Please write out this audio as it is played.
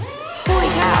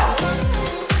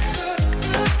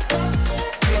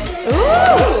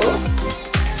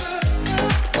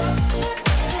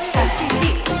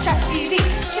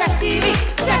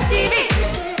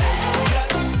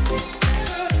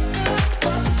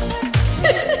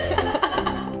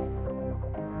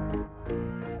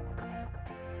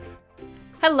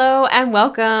Hello and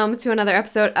welcome to another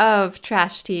episode of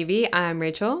Trash TV. I'm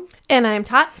Rachel. And I'm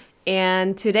Tot.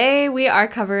 And today we are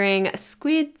covering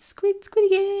Squid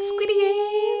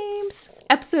Games.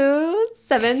 Episodes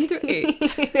 7 through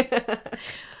 8.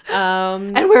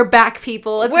 And we're back,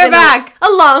 people. We're back.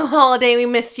 A long holiday. We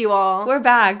missed you all. We're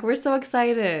back. We're so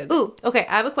excited. Ooh, okay.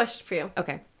 I have a question for you.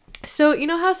 Okay. So, you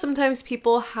know how sometimes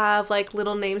people have like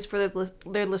little names for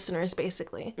their listeners,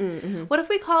 basically? Mm-hmm. What if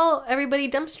we call everybody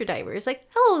dumpster divers? Like,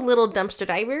 hello, little dumpster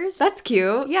divers. That's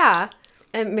cute. Yeah.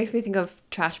 It makes me think of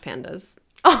trash pandas.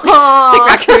 Oh.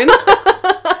 Like raccoons.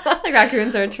 Like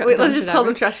raccoons are Wait, let's just call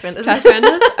them trash pandas. Trash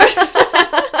pandas?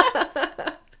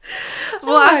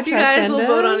 We'll ask you trash guys. pandas. We'll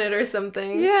vote on it or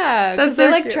something. Yeah, because That's they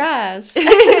so like cute. trash.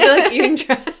 They like eating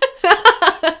trash.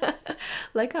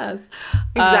 Like us.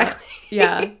 Exactly.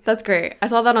 Yeah, that's great. I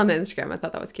saw that on the Instagram. I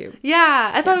thought that was cute.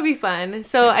 Yeah, I thought it'd be fun.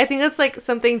 So I think that's like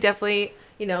something definitely,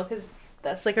 because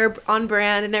that's like our on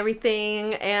brand and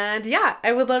everything. And yeah,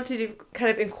 I would love to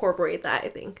kind of incorporate that. I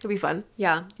think it'd be fun.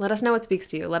 Yeah, let us know what speaks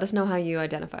to you. Let us know how you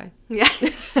identify. Yeah.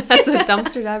 As a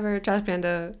dumpster diver, trash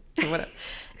panda, or whatever.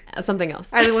 Something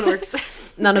else. Either one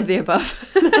works. None of the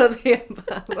above. None of the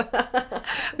above.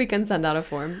 We can send out a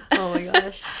form. Oh my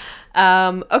gosh.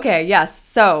 Okay, yes.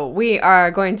 So we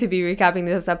are going to be recapping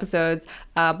those episodes.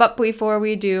 But before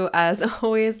we do, as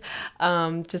always,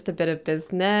 just a bit of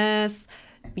business.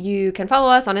 You can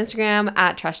follow us on Instagram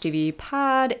at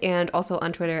TrashTVPod and also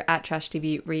on Twitter at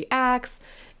TrashTVReacts.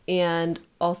 And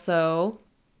also,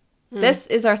 this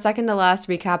is our second to last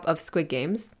recap of Squid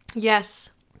Games.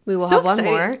 Yes. We will So have one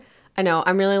exciting. more. I know.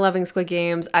 I'm really loving Squid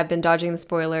Games. I've been dodging the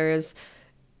spoilers.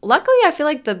 Luckily, I feel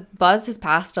like the buzz has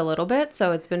passed a little bit,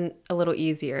 so it's been a little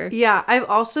easier. Yeah, I've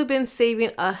also been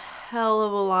saving a hell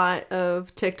of a lot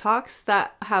of TikToks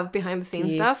that have behind the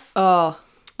scenes stuff. Oh,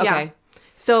 okay. Yeah.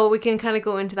 So we can kind of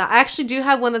go into that. I actually do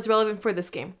have one that's relevant for this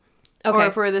game. Okay.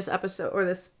 Or for this episode or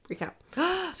this recap.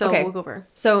 So Okay. we'll go over.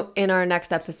 So in our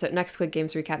next episode, next Squid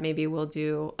Games recap, maybe we'll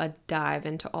do a dive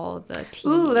into all of the tea.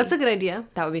 Ooh, that's a good idea.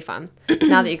 That would be fun.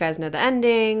 Now that you guys know the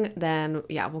ending, then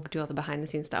yeah, we'll do all the behind the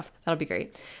scenes stuff. That'll be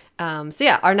great. So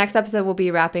yeah, our next episode will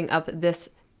be wrapping up this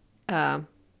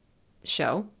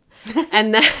show.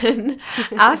 And then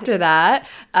after that,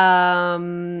 a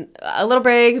little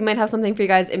break. We might have something for you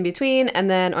guys in between. And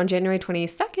then on January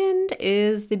 22nd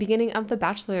is the beginning of The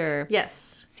Bachelor.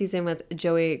 Yes. Season with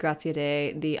Joey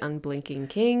Graziadei, the unblinking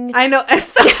king. I know.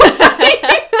 It's so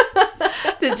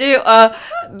Did you?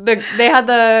 They had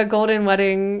the golden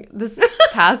wedding this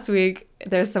past week.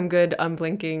 There's some good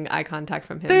unblinking eye contact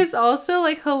from him. There's also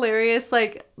like hilarious,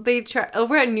 like they try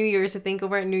over at New Year's, I think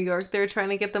over at New York, they're trying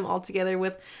to get them all together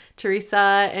with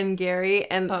Teresa and Gary.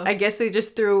 And I guess they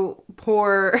just threw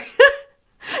poor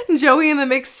Joey in the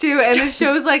mix too. And it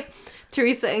shows like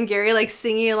Teresa and Gary like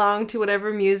singing along to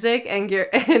whatever music and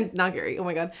not Gary. Oh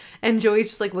my God. And Joey's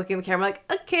just like looking at the camera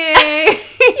like, okay.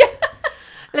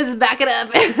 Let's back it up.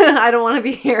 I don't want to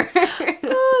be here.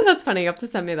 Oh, that's funny. You have to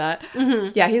send me that. Mm-hmm.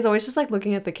 Yeah, he's always just like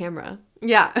looking at the camera.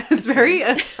 Yeah, it's very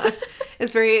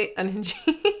unhinged.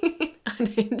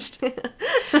 Unhinged.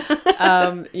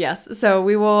 Yes. So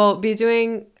we will be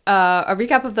doing a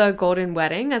recap of the golden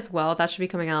wedding as well. That should be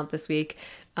coming out this week.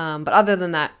 But other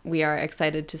than that, we are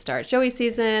excited to start Joey's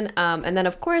season. And then,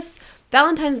 of course,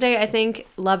 Valentine's Day, I think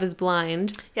Love is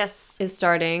Blind Yes. is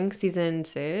starting season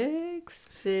 6.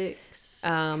 6.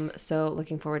 So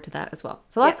looking forward to that as well.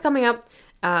 So that's coming up.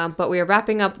 But we are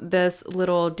wrapping up this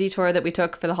little detour that we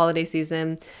took for the holiday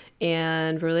season,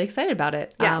 and we're really excited about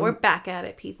it. Yeah, we're back at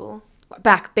it, people.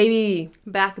 Back, baby.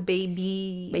 Back,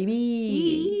 baby.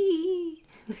 Baby.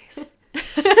 Nice.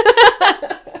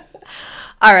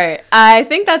 All right. I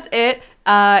think that's it.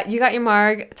 You got your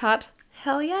marg, Tot?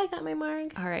 Hell yeah, I got my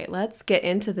marg. All right. Let's get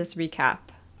into this recap.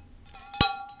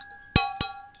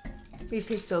 These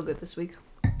taste so good this week.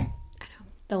 I know.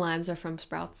 The limes are from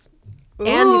Sprouts. And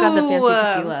you got the fancy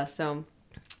tequila, so.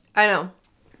 I know.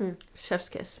 Chef's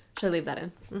kiss. Should leave that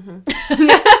in.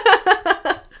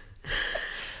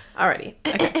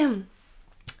 Alrighty.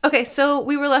 Okay, so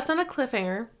we were left on a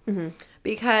cliffhanger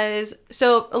because a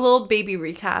little baby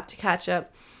recap to catch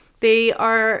up. They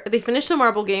finished the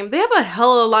marble game. They have a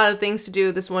hell of a lot of things to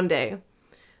do this one day.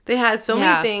 They had so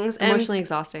many things. Emotionally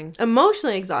exhausting.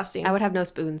 Emotionally exhausting. I would have no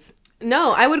spoons.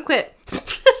 No, I would quit.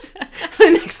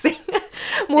 The next thing.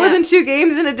 More than 2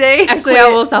 games in a day. Actually, quit. I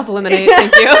will self-eliminate.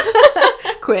 Thank you.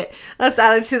 Quit. That's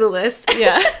added to the list.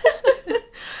 Yeah.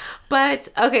 But,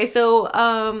 okay,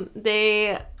 so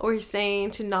they were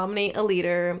saying to nominate a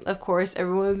leader. Of course,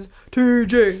 everyone's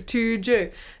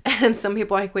TJ. And some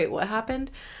people are like, wait, what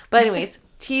happened? But anyways,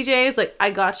 TJ is like,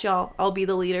 I got y'all. I'll be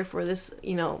the leader for this,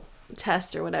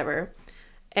 test or whatever.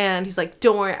 And he's like,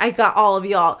 don't worry, I got all of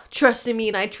y'all. Trust in me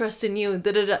and I trust in you.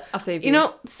 Da, da, da. I'll save you. You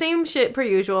know, same shit per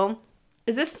usual.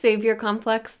 Is this savior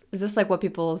complex? Is this like what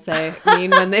people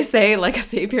mean when they say like a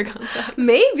savior complex?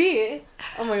 Maybe.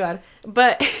 Oh my god.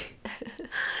 But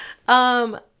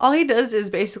all he does is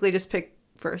basically just pick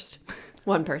first.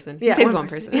 One person. Yeah, he saves one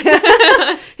person.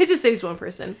 He just saves one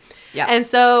person. Yeah. And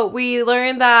so we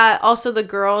learned that also the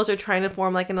girls are trying to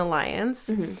form like an alliance.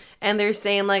 Mm-hmm. And they're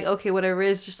saying like, okay, whatever it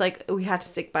is, just like we have to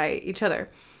stick by each other.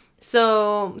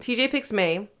 So TJ picks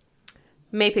May.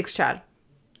 May picks Chad,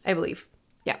 I believe.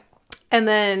 Yeah. And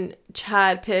then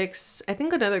Chad picks, I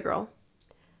think, another girl.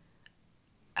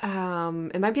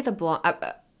 It might be the blonde.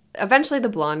 Eventually, the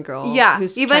blonde girl. Yeah.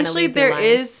 Who's Eventually, the there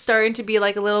alliance. is starting to be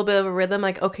like a little bit of a rhythm.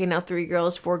 Like, okay, now 3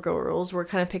 girls, 4 girls were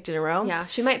kind of picked in a row. Yeah,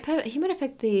 he might have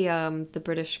picked the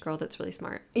British girl that's really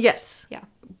smart. Yes. Yeah.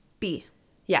 B.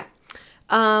 Yeah.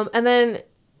 And then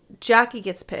Jackie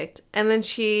gets picked, and then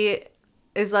she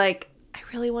is like, I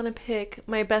really want to pick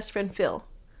my best friend Phil.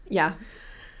 Yeah.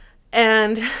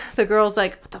 And the girl's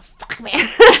like, what the fuck, man?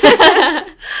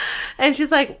 And she's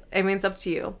like, I mean, it's up to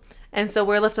you. And so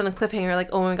we're left on a cliffhanger, like,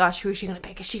 oh my gosh, who is she going to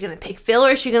pick? Is she going to pick Phil,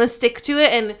 or is she going to stick to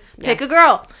it and pick a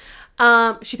girl?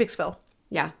 She picks Phil.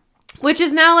 Yeah. Which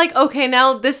is now like, okay,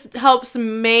 now this helps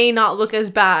May not look as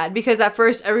bad, because at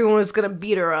first everyone was going to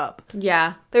beat her up.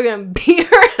 Yeah. They're going to beat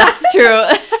her. That's true.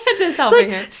 That's helping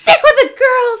her. Stick with the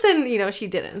girls. And, you know, she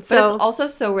didn't. So But it's also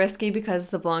so risky because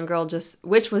the blonde girl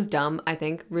which was dumb, I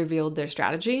think, revealed their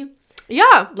strategy.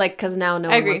 yeah, Like, because now no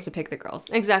one wants to pick the girls.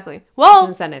 exactly. Well,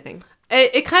 Didn't said anything.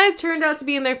 it kind of turned out to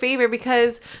be in their favor,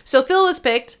 because so Phil was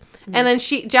picked, and then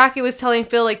Jackie was telling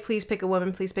Phil, like, please pick a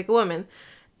woman, please pick a woman.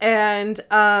 And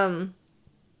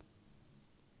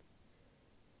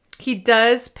he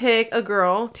does pick a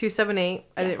girl, 278.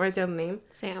 I didn't write down the name.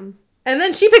 Sam. And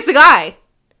then she picks a guy.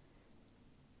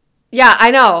 Yeah,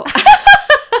 I know.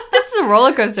 This is a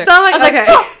roller coaster. So I'm like, okay.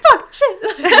 Oh, fuck,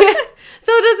 shit.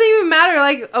 So it doesn't even matter.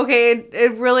 Like, okay,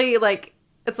 it really, like,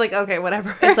 it's like, okay,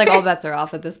 whatever. It's like all bets are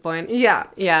off at this point. Yeah.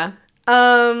 Yeah.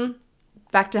 Um,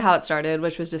 Back to how it started,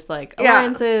 which was just like yeah,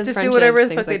 alliances, just do friendships, whatever the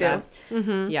things fuck like they do. that.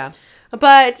 Mm-hmm. Yeah.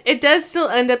 But it does still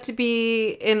end up to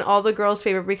be in all the girls'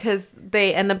 favor, because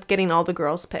they end up getting all the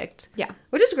girls picked. Yeah.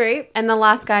 Which is great. And the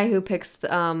last guy who picks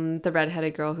the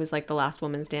redheaded girl, who's like the last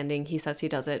woman standing, he says he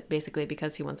does it basically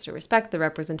because he wants to respect the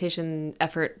representation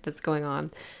effort that's going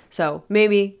on. So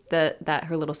maybe that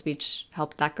her little speech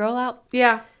helped that girl out.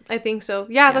 Yeah, I think so.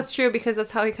 Yeah, that's true, because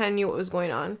that's how he kind of knew what was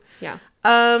going on. Yeah.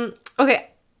 Okay.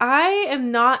 I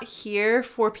am not here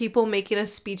for people making a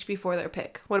speech before their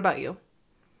pick. What about you?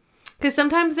 Because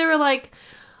sometimes they were like,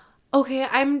 okay,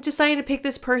 I'm deciding to pick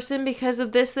this person because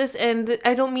of this, and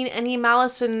I don't mean any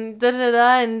malice and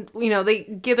da-da-da-da, and, you know, they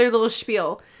give their little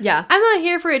spiel. Yeah. I'm not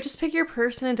here for it. Just pick your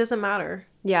person. It doesn't matter.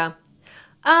 Yeah.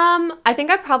 I think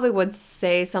I probably would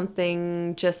say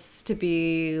something just to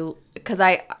be, because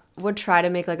I would try to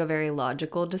make like a very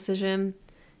logical decision.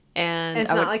 And it's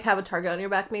not like have a target on your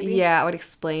back, maybe? Yeah, I would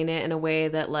explain it in a way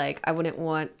that, like, I wouldn't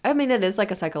want... I mean, it is,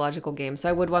 like, a psychological game, so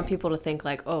I would want people to think,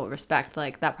 like, oh, respect.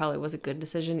 Like, that probably was a good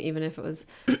decision, even if it was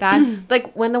bad.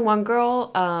 Like, when the one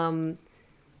girl,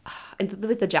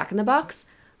 with the Jack in the Box,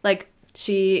 like,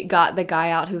 she got the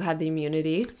guy out who had the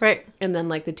immunity. Right. And then,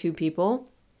 like, the 2 people.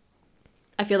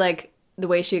 I feel like the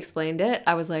way she explained it,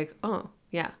 I was like, oh,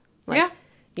 yeah. Like, yeah.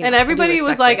 You know, and everybody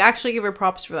was like, it. actually give her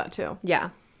props for that, too.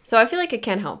 Yeah. So I feel like it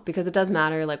can help, because it does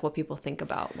matter, like, what people think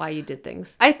about why you did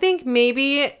things. I think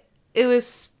maybe it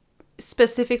was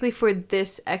specifically for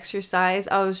this exercise.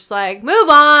 I was just like, move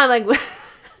on. Like,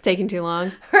 Taking too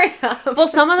long. hurry up. Well,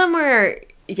 some of them were,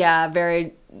 yeah,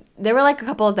 very... They were, like, a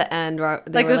couple at the end where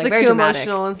they like, were, it was, like, very too dramatic.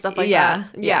 emotional and stuff like Yeah,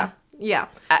 that. Yeah. yeah.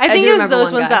 I think do it was remember those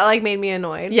one ones guy. that, like, made me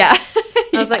annoyed. Yeah. I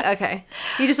was like, okay.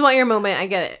 You just want your moment. I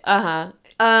get it. Uh-huh.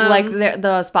 Like,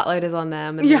 the spotlight is on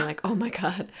them, and they're like, oh, my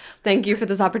God. Thank you for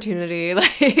this opportunity.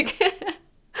 Like...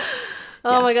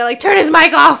 Oh, my God. Like, turn his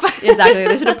mic off. Exactly.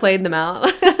 They should have played them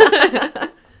out.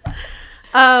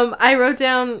 I wrote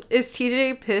down, is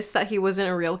TJ pissed that he wasn't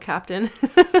a real captain?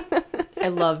 I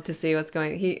love to see what's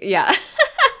going... Yeah.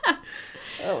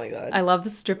 Oh, my God. I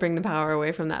love stripping the power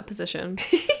away from that position.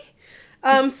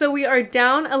 So we are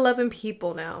down 11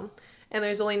 people now, and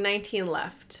there's only 19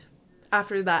 left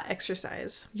after that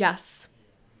exercise. Yes.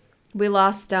 We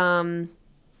lost the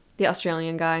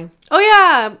Australian guy. Oh,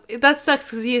 yeah. That sucks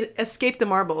because he escaped the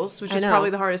marbles, which is know. probably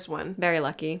the hardest one. Very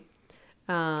lucky.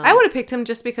 I would have picked him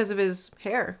just because of his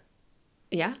hair.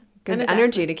 Yeah. Good And his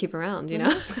energy to keep around, you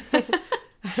know?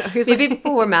 He was Maybe like,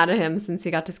 people were mad at him since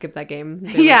he got to skip that game.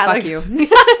 They were yeah. like, Like, fuck you.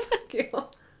 fuck you.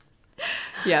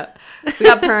 Yeah. We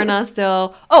got Perna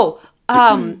still. Oh,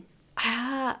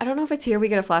 I don't know if it's here we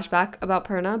get a flashback about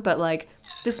Perna, but like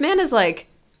this man is like,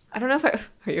 I don't know if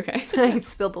are you okay? I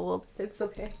spilled a little bit. It's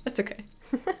okay. It's okay.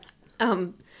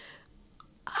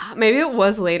 Maybe it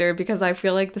was later because I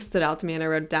feel like this stood out to me and I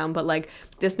wrote it down, but like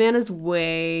this man is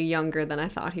way younger than I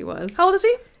thought he was. How old is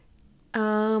he?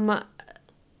 Um,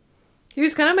 He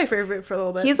was kind of my favorite for a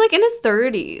little bit. he's like in his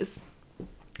 30s.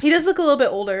 He does look a little bit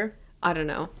older. I don't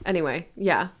know. Anyway,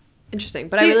 yeah. Interesting,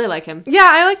 but I really like him. Yeah,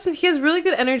 I liked him. He has really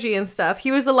good energy and stuff.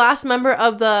 He was the last member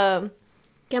of the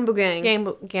Gambu Gang.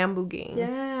 Gambu Gang.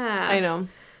 Yeah. I know.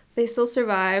 They still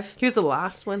survive. He was the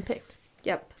last one picked.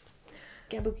 Yep.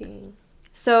 Gambu Gang.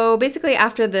 So basically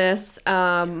after this,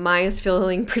 Maya's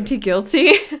feeling pretty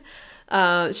guilty.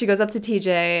 She goes up to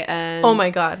TJ and Oh my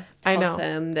god. I know. tells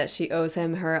him that she owes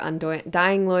him her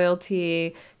undying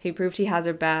loyalty. He proved he has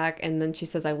her back. And then she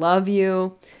says, I love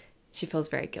you. She feels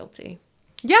very guilty.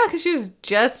 Yeah, because she was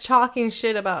just talking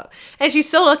shit about... And she's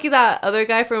so lucky that other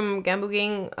guy from Gambu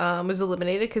Gang was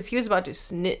eliminated because he was about to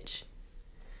snitch.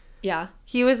 Yeah.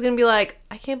 He was going to be like,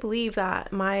 I can't believe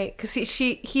that my... Because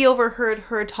he overheard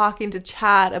her talking to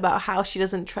Chad about how she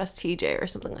doesn't trust TJ or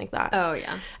something like that. Oh,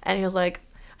 yeah. And he was like,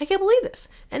 I can't believe this.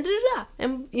 And da-da-da.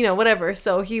 And, you know, whatever.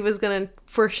 So he was going to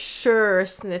for sure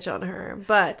snitch on her.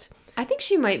 But... I think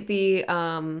she might be,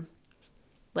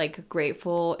 like,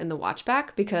 grateful in the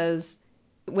watchback because...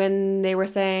 when they were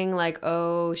saying, like,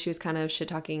 oh, she was kind of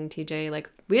shit-talking TJ, like,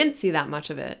 we didn't see that much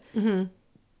of it. Mm-hmm.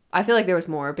 I feel like there was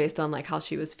more based on, like, how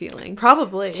she was feeling.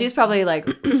 Probably. She's probably, like,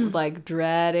 like,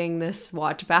 dreading this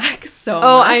watch back so much.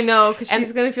 Oh, I know, because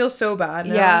she's going to feel so bad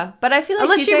now. Yeah, but I feel like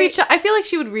Unless TJ, she reached out, I feel like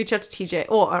she would reach out to TJ.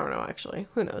 Well, I don't know, actually.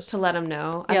 Who knows? to let him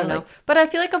know. I Yeah, don't know. like- But I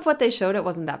feel like of what they showed, it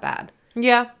wasn't that bad.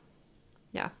 Yeah.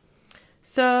 Yeah.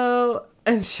 So,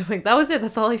 and she's like, that was it.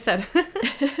 That's all he said.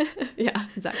 Yeah,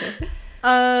 exactly.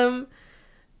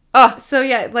 So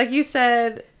yeah, like you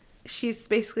said, she's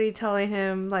basically telling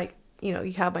him, like, you know,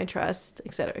 you have my trust,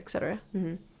 etc., etc. Mm-hmm.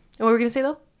 And what were we gonna say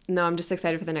though? No, I'm just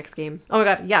excited for the next game. Oh my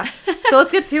god, yeah. So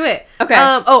let's get to it. Okay.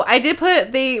 I did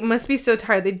put, they must be so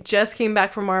tired. They just came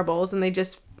back from marbles and they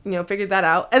just, you know, figured that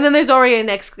out. And then there's already a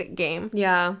next game.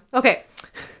 Yeah. Okay.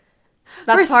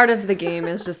 That's part of the game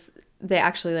is just they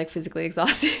actually like physically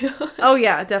exhaust you. Oh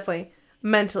yeah, definitely.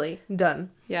 Mentally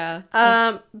done. Yeah.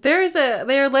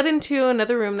 They're led into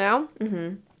another room now.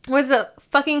 Mm-hmm. With a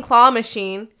fucking claw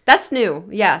machine. That's new.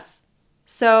 Yes.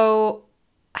 So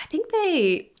I think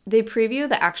they preview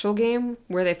the actual game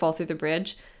where they fall through the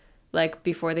bridge, like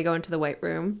before they go into the white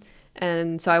room.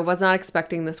 And so I was not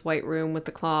expecting this white room with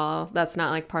the claw. That's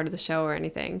not like part of the show or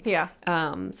anything. Yeah.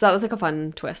 So that was like a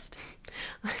fun twist.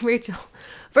 Rachel,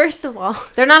 first of all,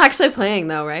 They're not actually playing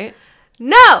though, right?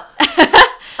 no.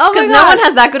 Oh my Because god. no one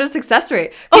has that good of success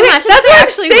rate. Can you imagine that's if they what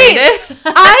actually I'm saying. waited?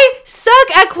 I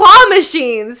suck at claw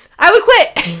machines. I would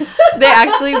quit. They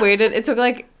actually waited. It took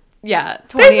like, 20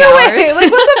 There's no hours. way.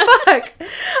 Like, what the fuck?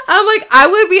 I'm like, I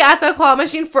would be at the claw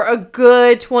machine for a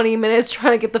good 20 minutes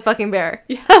trying to get the fucking bear.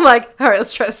 Yeah. I'm like, all right,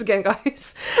 let's try this again,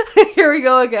 guys. Here we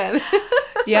go again.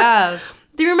 Yeah.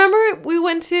 Do you remember we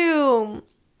went to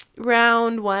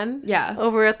round 1? Yeah.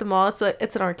 Over at the mall.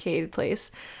 It's an arcade place.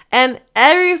 And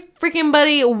every freaking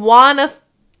buddy won a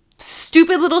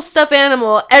stupid little stuffed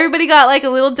animal. Everybody got like a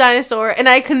little dinosaur, and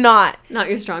I could not. Not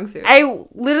your strong suit. I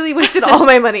literally wasted all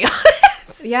my money on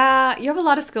it. Yeah, you have a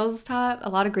lot of skills, Tot. A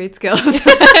lot of great skills.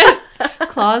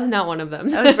 Claw's not one of them.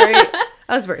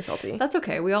 I was very salty. That's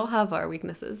okay. We all have our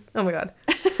weaknesses. Oh my god.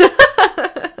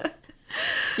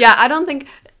 Yeah,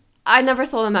 I never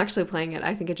saw them actually playing it.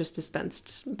 I think it just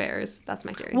dispensed bears. That's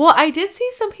my theory. Well, I did see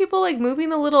some people like moving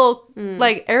the little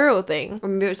like arrow thing. Or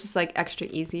maybe it was just like extra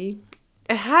easy.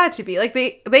 It had to be. Like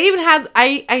they even had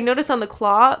I noticed on the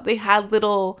claw they had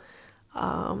little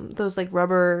those like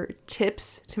rubber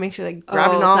tips to make sure like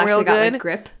grab it on real got, good. like,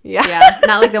 grip. Yeah. Yeah.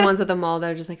 Not like the ones at the mall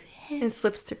that are just like It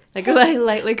slips through. like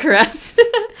lightly caress.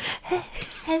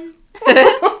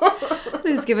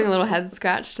 They're just giving a little head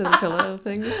scratch to the pillow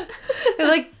things. It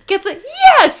like gets like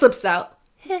it slips out.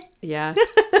 Yeah.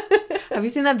 Have you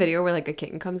seen that video where like a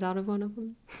kitten comes out of one of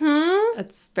them?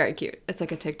 It's very cute. It's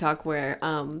like a TikTok where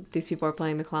these people are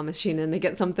playing the claw machine and they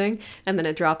get something and then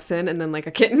it drops in and then like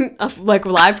a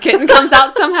live kitten comes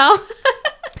out somehow.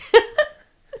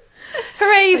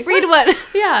 Hooray, you freed one.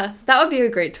 Yeah, that would be a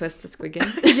great twist to Squid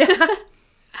Game. Yeah.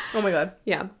 Oh my god.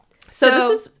 Yeah. So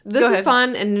this go is ahead.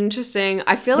 fun and interesting.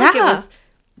 I feel like it Yeah. was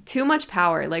too much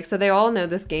power. Like, so they all know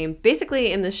this game.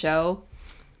 Basically in the show,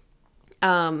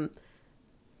 so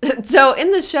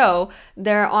in the show,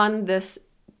 they're on this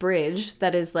bridge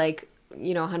that is like,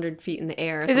 100 feet in the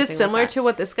air. Or Is it similar like to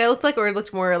what this guy looked like, or it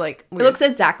looks more like It weird? looks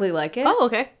exactly like it. Oh,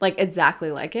 okay. Like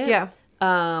exactly like it. Yeah.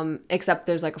 except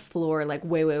there's like a floor like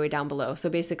way, way, way down below. So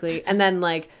basically, and then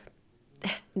like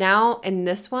now in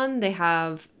this one, they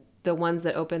have the ones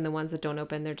that open, the ones that don't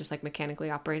open. They're just like mechanically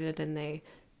operated and they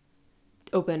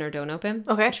open or don't open.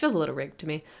 Okay. Which feels a little rigged to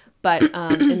me. But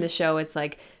in the show, it's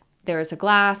like there's a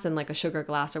glass and like a sugar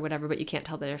glass or whatever, but you can't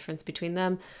tell the difference between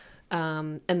them.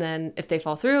 And then if they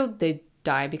fall through, they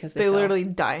die because they literally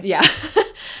die. Yeah.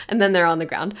 And then they're on the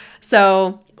ground.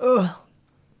 So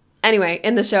anyway,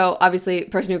 in the show, obviously,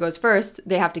 person who goes first,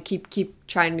 they have to keep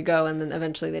trying to go, and then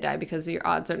eventually they die because your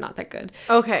odds are not that good.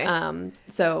 Okay.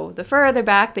 So the further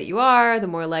back that you are, the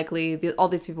more likely all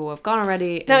these people will have gone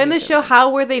already. Now, in the show, how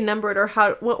were they numbered, or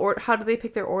how did they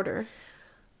pick their order?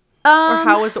 Or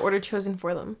how was the order chosen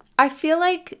for them? I feel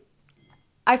like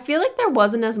there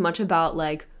wasn't as much about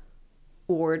like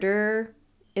order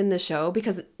in the show,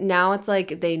 because now it's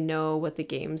like they know what the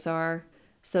games are,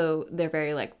 so they're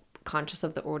very like conscious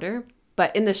of the order.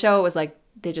 But in the show, it was like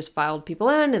they just filed people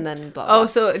in and then blah, blah, blah.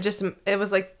 So it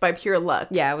was like by pure luck.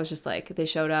 Yeah, it was just like they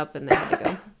showed up and they had to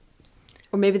go.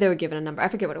 Or maybe they were given a number. I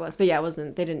forget what it was. But yeah,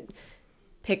 they didn't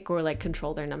pick or like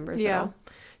control their numbers at all.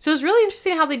 So it's really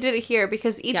interesting how they did it here,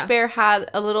 because each bear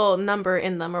had a little number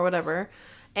in them or whatever.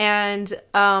 And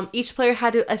each player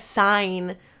had to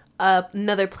assign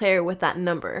another player with that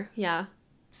number. Yeah.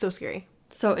 So scary.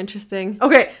 So interesting.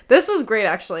 Okay, this was great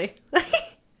actually.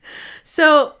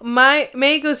 So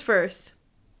May goes first.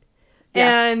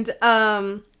 Yes.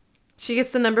 And she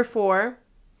gets the number 4.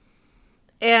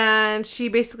 And she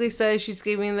basically says she's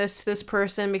giving this to this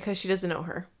person because she doesn't know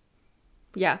her.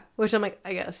 Yeah. Which I'm like,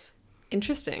 I guess.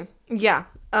 Interesting. Yeah.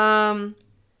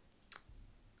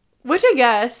 Which I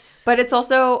guess. But it's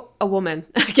also a woman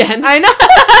again. I know.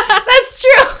 That's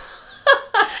true.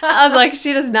 I was like,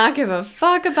 she does not give a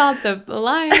fuck about the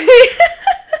lion.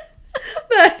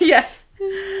 Yes.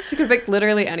 She could pick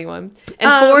literally anyone.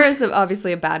 And 4 is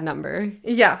obviously a bad number.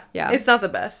 Yeah. Yeah. It's not the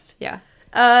best. Yeah.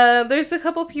 There's a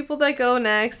couple people that go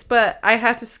next, but I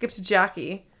have to skip to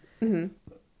Jackie. Mm-hmm.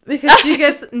 Because she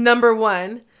gets number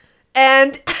 1.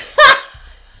 And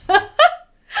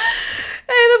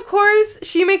and of course,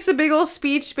 she makes a big old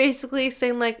speech basically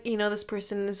saying like, this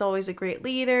person is always a great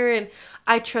leader and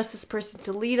I trust this person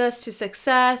to lead us to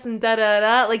success and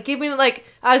da-da-da. Like giving it like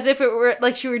as if it were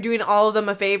like she were doing all of them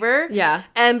a favor. Yeah.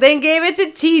 And then gave it to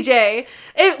TJ.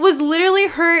 It was literally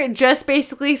her just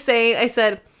basically saying, I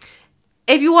said,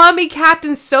 if you want to be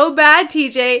captain so bad,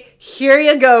 TJ, here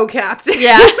you go, captain.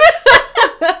 Yeah.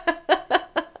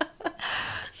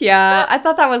 Yeah, I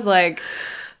thought that was like,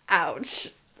 ouch.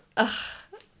 Ugh.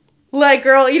 Like,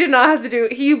 girl, you did not have to do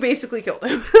it. You basically killed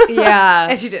him. Yeah.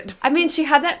 And she did. I mean, she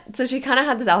had that, so she kind of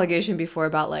had this allegation before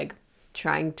about like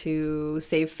trying to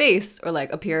save face or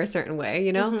like appear a certain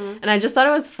way, Mm-hmm. And I just thought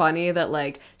it was funny that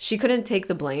like she couldn't take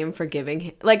the blame for giving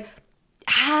him, like,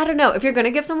 I don't know. If you're going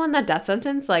to give someone that death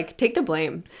sentence, like, take the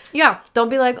blame. Yeah. Don't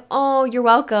be like, oh, you're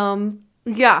welcome.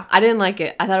 Yeah. I didn't like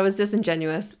it. I thought it was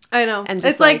disingenuous. I know. And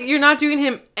it's like you're not doing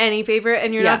him any favor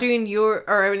and you're Yeah. not doing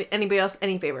or anybody else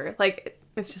any favor. Like,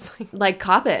 it's just like... Like,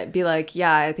 cop it. Be like,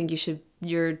 yeah, I think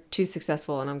you're too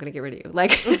successful and I'm going to get rid of you.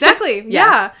 Like... Exactly.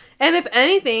 Yeah. And if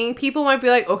anything, people might be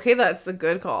like, okay, that's a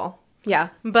good call. Yeah.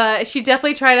 But she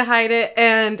definitely tried to hide it,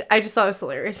 and I just thought it was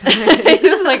hilarious.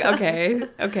 He's like, okay,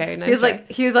 nice.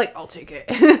 He was like, I'll take it.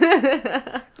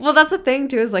 Well, that's the thing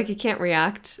too, is like you can't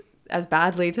react as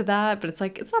badly to that, but it's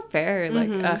like it's not fair.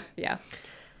 Like, yeah.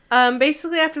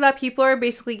 Basically after that, people are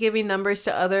basically giving numbers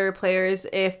to other players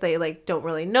if they like don't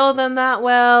really know them that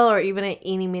well, or even an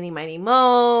eeny, meeny, miny,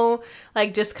 mo,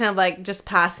 like just kind of like just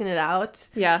passing it out.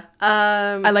 Yeah.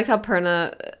 I liked how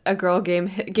Perna, a girl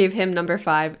gave him number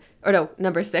 5. Or no,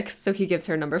 number 6, so he gives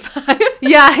her number 5.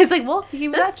 Yeah, he's like, well, he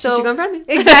gave me that, so... She should go in front of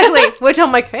me. Exactly. Which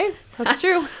I'm like, hey, that's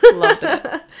true. Loved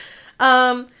it.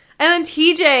 And then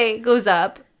TJ goes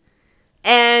up,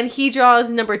 and he draws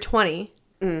number 20.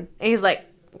 And he's like,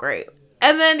 great.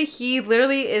 And then he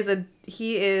literally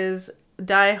is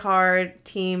diehard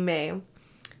Team May.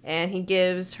 And he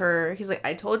gives her... He's like,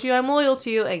 I told you I'm loyal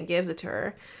to you, and gives it to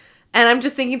her. And I'm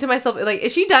just thinking to myself, like,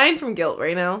 is she dying from guilt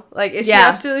right now? Like, is she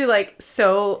absolutely, like,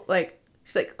 so, like,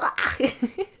 she's like, ah.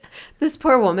 This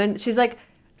poor woman, she's, like,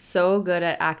 so good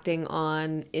at acting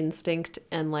on instinct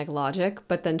and, like, logic,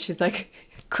 but then she's, like,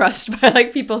 crushed by,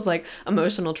 like, people's, like,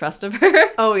 emotional trust of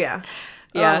her. Oh, yeah.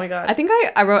 Yeah. Oh, my God. I think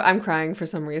I wrote, I'm crying for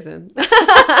some reason.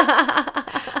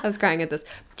 I was crying at this.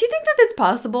 Do you think that it's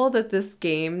possible that this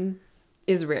game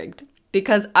is rigged?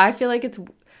 Because I feel like it's,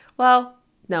 well...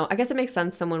 No, I guess it makes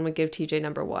sense someone would give TJ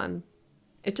number 1.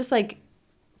 It just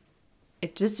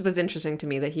was interesting to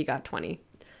me that he got 20.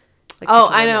 Like, oh,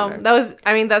 I know.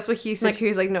 Number. That's what he said too.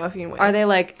 He's like, no, if you win. Are they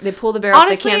like, they pull the bear up,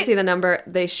 they can't see the number,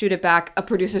 they shoot it back, a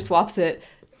producer swaps it.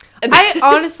 I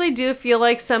honestly do feel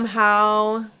like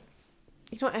somehow,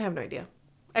 I have no idea.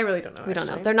 I really don't know. We don't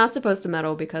know. They're not supposed to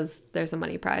medal because there's a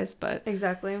money prize, but.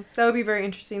 Exactly. That would be very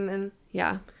interesting then.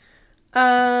 Yeah.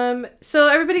 So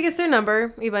everybody gets their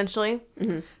number eventually.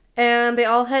 Mm-hmm. And they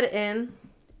all head in.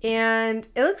 And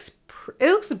it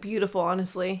looks beautiful,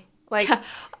 honestly. Like,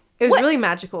 it was really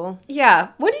magical. Yeah.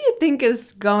 What do you think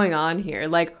is going on here?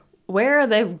 Like, where are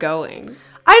they going?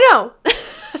 I know.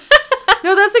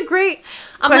 No, that's a great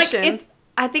question. Like,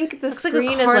 I think the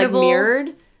screen is like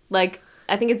mirrored. Like,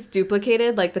 I think it's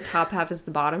duplicated. Like, the top half is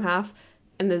the bottom half.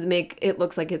 And then it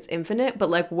looks like it's infinite. But,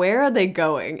 like, where are they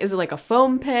going? Is it like a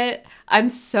foam pit? I'm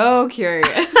so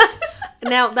curious.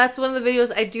 Now, that's one of the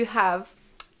videos I do have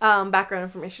background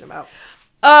information about.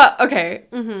 Okay.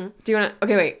 Mm-hmm. Do you want to...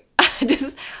 Okay, wait.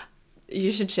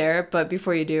 You should share it, but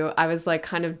before you do, I was, like,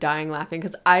 kind of dying laughing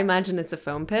because I imagine it's a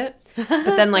foam pit. But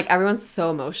then, like, everyone's so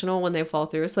emotional when they fall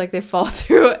through. So, like, they fall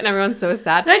through and everyone's so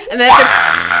sad. And then they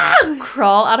have to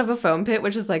crawl out of a foam pit,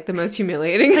 which is, like, the most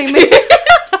humiliating experience.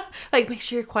 Like, make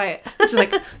sure you're quiet. Just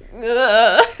like,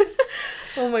 ugh.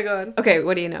 Oh, my God. Okay,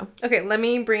 what do you know? Okay, let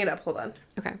me bring it up. Hold on.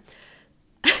 Okay.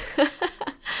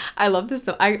 I love this.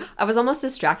 So I was almost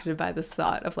distracted by this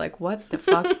thought of, like, what the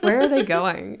fuck? Where are they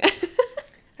going?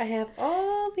 I have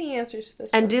all the answers to this.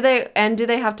 And do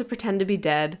they have to pretend to be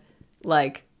dead,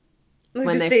 like when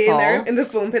just they stay fall? In there in the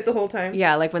foam pit the whole time?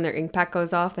 Yeah, like when their ink pack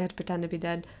goes off, they have to pretend to be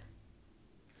dead.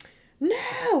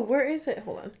 No, where is it?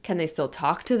 Hold on. Can they still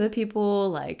talk to the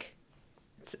people? Like,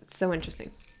 it's so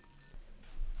interesting.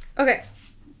 Okay.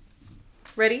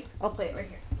 Ready? I'll play it right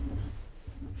here.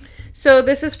 So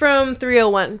this is from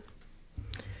 301.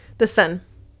 The sun.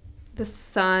 The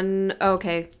sun.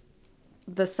 Okay.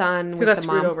 The sun with got the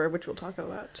screwed mom. over, which we'll talk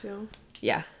about too.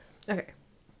 Yeah. Okay.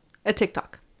 A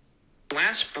TikTok.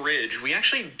 Last bridge, we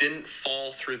actually didn't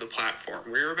fall through the platform.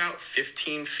 We were about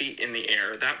 15 feet in the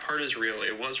air. That part is real.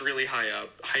 It was really high up.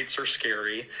 Heights are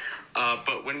scary.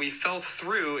 But when we fell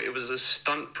through, it was a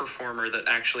stunt performer that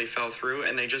actually fell through,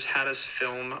 and they just had us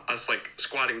film us, like,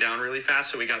 squatting down really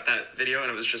fast, so we got that video,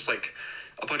 and it was just, like,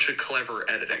 a bunch of clever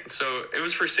editing. So it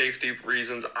was for safety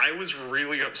reasons. I was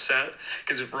really upset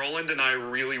because Roland and I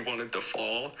really wanted to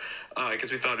fall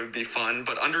because we thought it would be fun.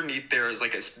 But underneath there is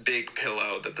like this big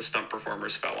pillow that the stunt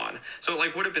performers fell on. So it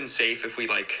like would have been safe if we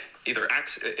like either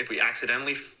if we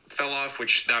accidentally fell off,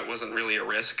 which that wasn't really a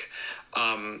risk.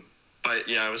 But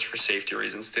yeah, it was for safety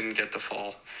reasons. Didn't get to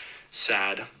fall.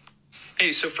 Sad.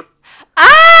 Hey, so for...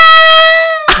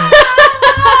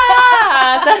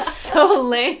 That's so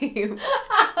lame.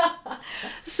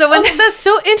 So when that's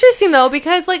so interesting though,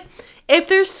 because like if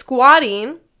they're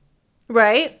squatting,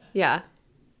 right? Yeah.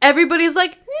 Everybody's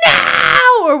like,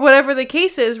 no, or whatever the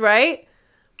case is, right?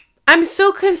 I'm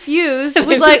so confused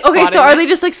with like, okay, so are they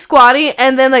just like squatting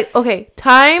and then like, okay,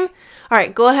 time. All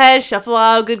right, go ahead, shuffle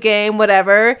out, good game,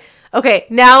 whatever. Okay,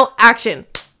 now action.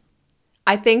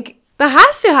 I think that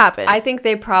has to happen. I think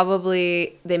they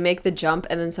make the jump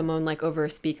and then someone like over a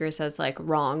speaker says like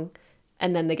wrong.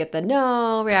 And then they get the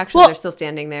no reaction. Well, they're still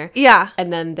standing there. Yeah.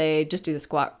 And then they just do the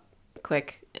squat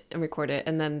quick and record it.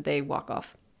 And then they walk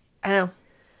off. I know.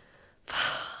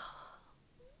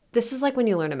 This is like when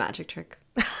you learn a magic trick.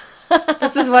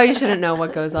 This is why you shouldn't know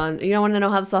what goes on. You don't want to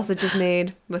know how the sausage is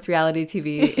made with reality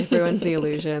TV. It ruins the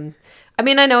illusion. I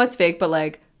mean, I know it's fake, but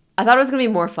like, I thought it was going to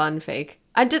be more fun fake.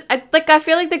 I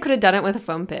feel like they could have done it with a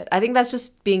foam pit. I think that's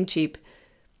just being cheap.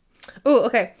 Oh,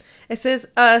 okay. It says,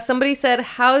 somebody said,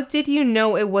 how did you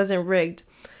know it wasn't rigged?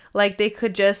 Like they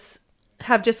could just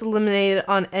eliminated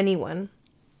on anyone.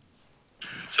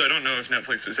 So I don't know if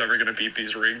Netflix is ever going to beat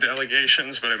these rigged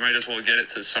allegations, but I might as well get it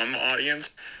to some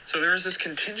audience. So there was this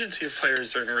contingency of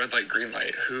players during a red light, green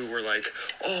light who were like,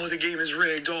 oh, the game is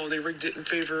rigged. Oh, they rigged it in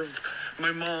favor of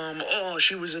my mom. Oh,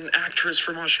 she was an actress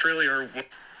from Australia or what.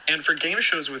 And for game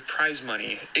shows with prize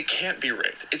money, it can't be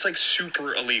rigged. It's like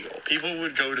super illegal. People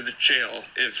would go to the jail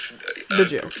if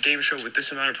a game show with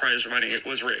this amount of prize money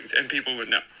was rigged, and people would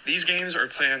know. These games are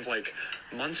planned like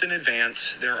months in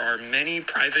advance. There are many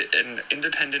private and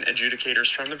independent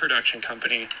adjudicators from the production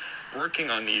company working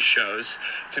on these shows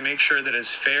to make sure that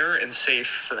it's fair and safe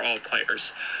for all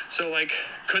players. So like,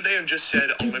 could they have just said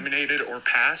eliminated or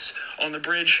pass on the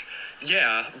bridge?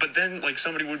 Yeah, but then like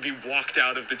somebody would be walked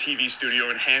out of the TV studio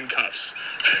in handcuffs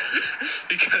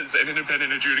because an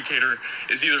independent adjudicator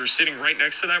is either sitting right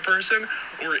next to that person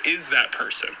or is that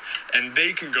person, and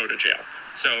they can go to jail.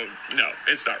 So no,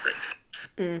 it's not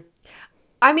rigged.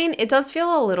 I mean, it does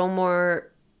feel a little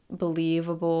more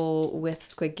believable with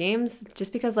Squid Games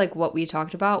just because like what we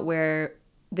talked about where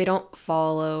they don't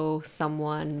follow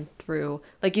someone through.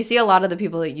 Like you see a lot of the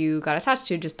people that you got attached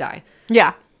to just die.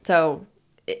 Yeah. So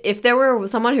if there were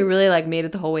someone who really like made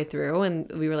it the whole way through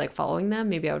and we were like following them,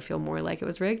 maybe I would feel more like it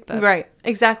was rigged. But Right.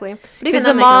 Exactly. But even Because the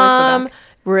then, they can always go mom, back.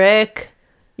 Rick,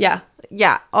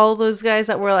 yeah, all those guys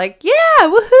that were like, yeah,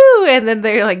 woohoo, and then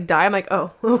they like die. I'm like,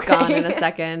 oh, okay. gone in a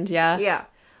second. Yeah. Yeah.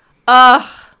 Ugh,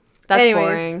 that's Anyways,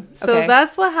 boring. So Okay.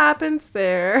 that's what happens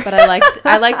there. But I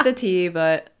liked the tea,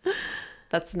 but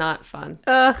that's not fun.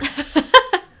 So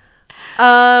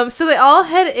they all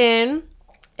head in,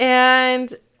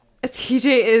 and TJ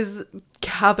is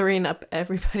gathering up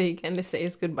everybody again to say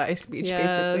his goodbye speech,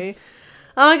 basically.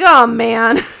 I'm like, oh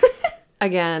man.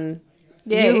 Again,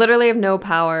 Yay. you literally have no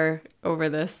power over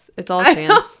this. It's all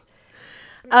chance.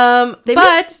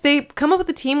 They come up with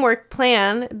a teamwork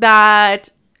plan that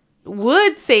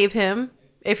would save him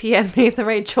if he had made the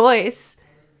right choice.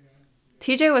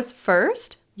 TJ was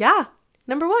first? Yeah,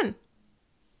 number 1.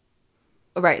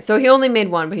 Right. So he only made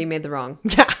one, but he made the wrong.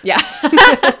 Yeah. Yeah.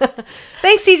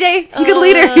 Thanks, TJ. Good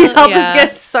leader. He helped yeah. us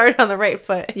get started on the right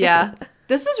foot. Yeah.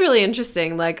 This is really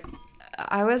interesting. Like,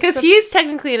 I was... Because he's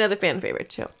technically another fan favorite,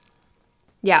 too.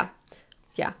 Yeah.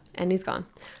 Yeah. And he's gone.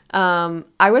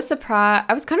 I was surprised.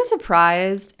 I was kind of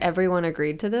surprised everyone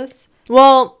agreed to this.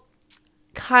 Well,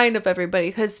 kind of everybody.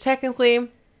 Because technically,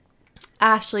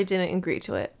 Ashley didn't agree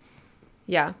to it.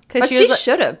 Yeah. 'Cause But she she was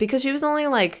should have, because she was only,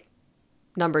 like,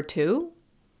 number 2?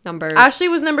 Ashley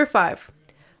was number 5.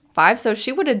 5, so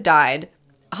she would have died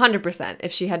 100%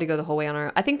 if she had to go the whole way on her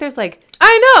own. I think there's, like,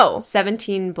 I know.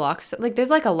 17 blocks. Like,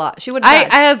 there's, like, a lot. She would have I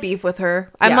died. have beef with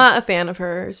her. I'm Yeah. not a fan of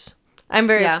hers. I'm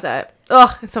very Yeah. upset.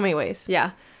 Ugh, in so many ways.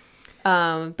 Yeah.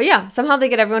 But yeah, somehow they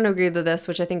get everyone to agree to this,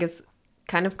 which I think is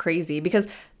kind of crazy. Because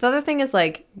the other thing is,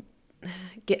 like,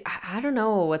 I don't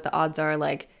know what the odds are,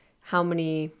 like, how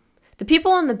many... The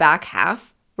people in the back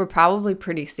half were probably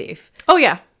pretty safe. Oh,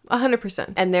 yeah.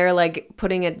 100%. And they're, like,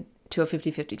 putting it to a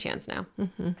 50-50 chance now.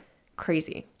 Mm-hmm.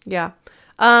 Crazy. Yeah.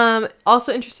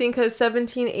 Also interesting because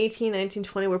 17, 18, 19,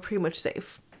 20 were pretty much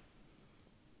safe.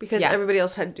 Because everybody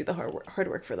else had to do the hard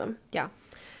work for them. Yeah.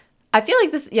 I feel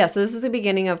like this... Yeah, so this is the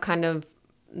beginning of kind of...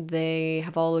 They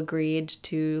have all agreed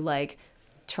to, like,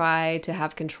 try to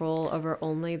have control over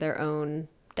only their own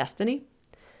destiny.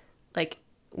 Like,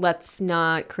 let's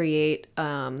not create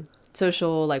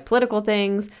social, like, political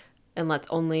things, and let's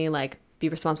only, like, be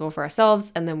responsible for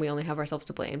ourselves, and then we only have ourselves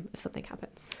to blame if something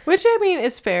happens. Which, I mean,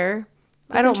 is fair.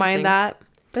 I don't mind that.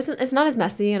 But it's not as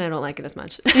messy, and I don't like it as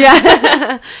much.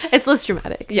 Yeah. It's less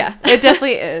dramatic. Yeah. It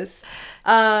definitely is.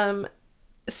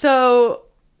 So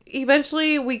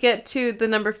eventually we get to the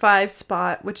number 5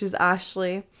 spot, which is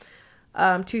Ashley,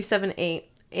 278.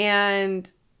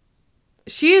 And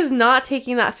she is not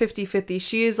taking that 50-50.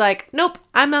 She is like, nope,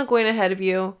 I'm not going ahead of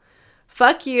you.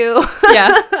 Fuck you.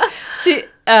 Yeah.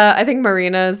 I think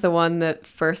Marina is the one that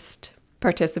first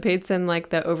participates in, like,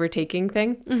 the overtaking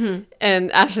thing. Mm-hmm.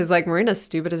 And Ashley's like, Marina's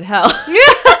stupid as hell.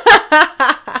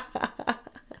 I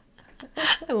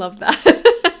love that.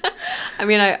 I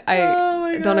mean,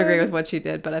 I don't agree with what she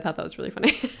did, but I thought that was really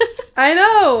funny. I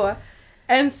know.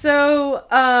 And so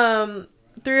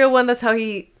 301, that's how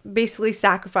he basically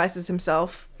sacrifices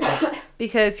himself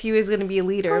because he was going to be a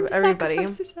leader of everybody. No.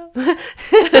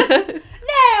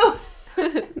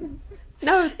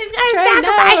 No, He's going to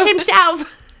sacrifice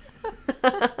himself.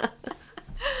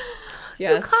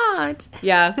 Yes. You can't.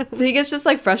 Yeah. So he gets just,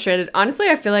 like, frustrated. Honestly,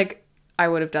 I feel like I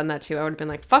would have done that too. I would have been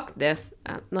like, fuck this.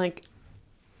 Like,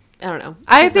 I don't know.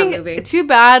 I She's not think moving. too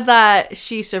bad that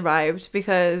she survived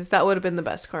because that would have been the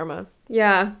best karma.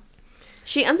 Yeah.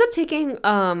 She ends up taking,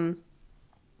 I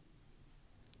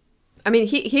mean,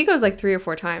 he goes like 3 or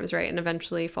 4 times, right? And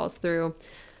eventually falls through.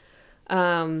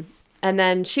 And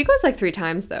then she goes like 3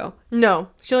 times though. No,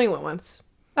 she only went once.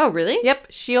 Oh, really? Yep,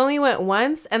 she only went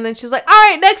once, and then she's like, all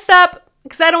right, next up,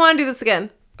 because I don't want to do this again.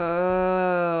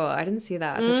 Oh, I didn't see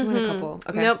that. I thought she went a couple.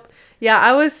 Okay. Nope. Yeah,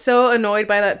 I was so annoyed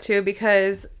by that too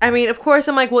because, I mean, of course,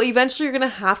 I'm like, well, eventually you're going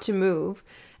to have to move.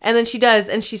 And then she does,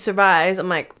 and she survives. I'm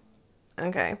like,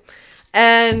 okay.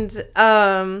 And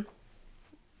I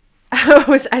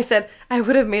said, I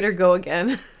would have made her go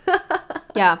again.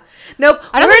 Yeah. Nope.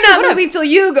 I don't We're think she not would've. moving till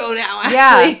you go now,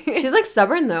 actually. Yeah. She's like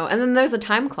stubborn though. And then there's a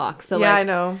time clock. So Yeah, like, I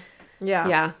know.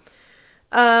 Yeah.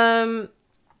 Yeah.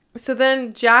 So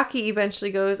then Jackie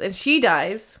eventually goes, and she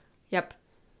dies. Yep.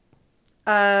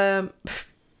 I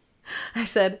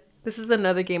said, this is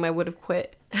another game I would have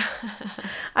quit.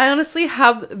 I honestly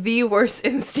have the worst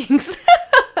instincts.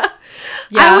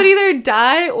 I would either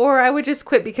die or I would just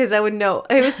quit because I would know.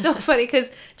 It was so funny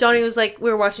because Johnny was like, we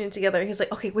were watching it together. He's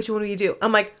like, okay, which one will you do?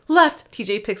 I'm like, left.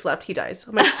 TJ picks left. He dies.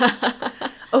 I'm like,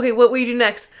 okay, what will you do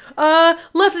next?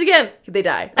 Left again. They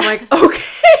die. I'm like, okay.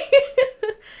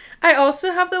 I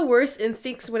also have the worst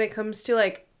instincts when it comes to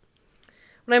like,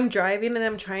 when I'm driving and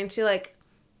I'm trying to like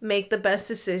make the best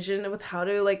decision with how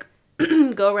to like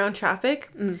go around traffic.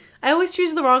 I always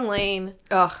choose the wrong lane.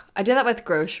 Ugh, I do that with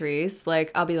groceries.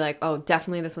 Like, I'll be like, oh,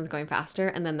 definitely this one's going faster.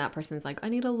 And then that person's like, I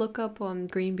need to look up on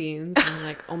green beans. And I'm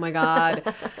like, oh my God.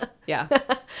 Yeah.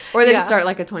 Or they just start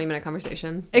like a 20-minute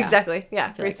conversation. Yeah. Exactly.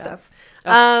 Yeah. Great like stuff.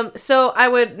 So I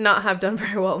would not have done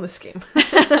very well in this game.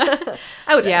 I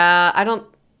would. Yeah.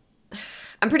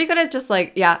 I'm pretty good at just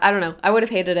like, I don't know. I would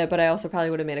have hated it, but I also probably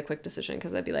would have made a quick decision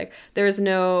because I'd be like,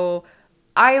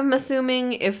 I am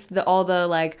assuming if all the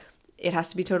like, it has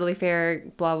to be totally fair,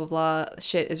 blah, blah, blah,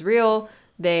 shit is real,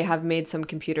 they have made some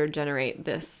computer generate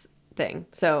this thing.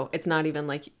 So it's not even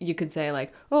like you could say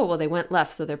like, oh, well, they went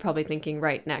left, so they're probably thinking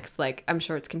right next. Like, I'm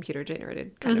sure it's computer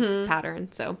generated kind of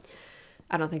pattern. So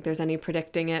I don't think there's any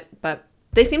predicting it, but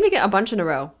they seem to get a bunch in a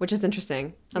row, which is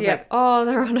interesting. I was like, oh,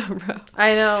 they're on a row.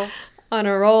 I know. On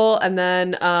a roll. And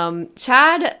then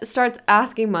Chad starts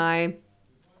asking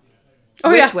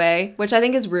which way, which I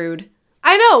think is rude.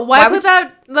 I know. Why put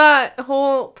that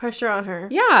whole pressure on her?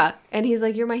 Yeah. And he's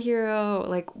like, you're my hero.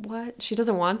 Like, what? She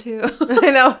doesn't want to.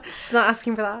 I know. She's not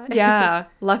asking for that. Yeah.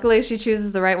 Luckily, she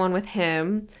chooses the right one with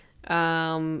him.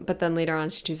 But then later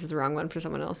on, she chooses the wrong one for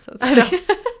someone else. So it's I know.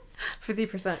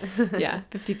 50%. Yeah.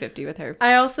 50-50 with her.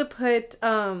 I also put,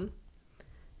 I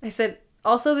said,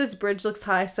 also this bridge looks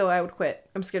high, so I would quit.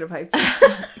 I'm scared of heights.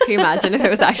 Can you imagine if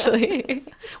it was actually...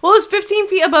 Well, it's 15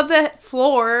 feet above the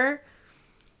floor.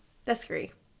 That's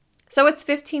scary. So it's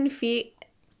 15 feet...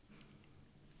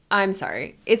 I'm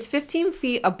sorry. It's 15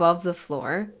 feet above the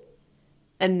floor,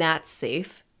 and that's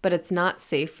safe, but it's not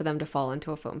safe for them to fall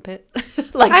into a foam pit.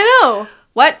 Like, I know.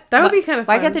 What? That would be kind of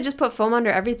fun. Why can't they just put foam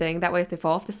under everything? That way if they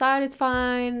fall off the side, it's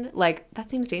fine. Like, that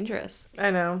seems dangerous.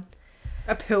 I know.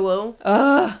 A pillow.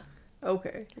 Ugh.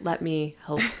 Okay. Let me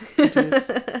help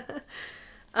produce.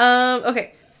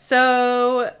 Okay.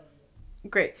 So...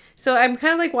 Great. So I'm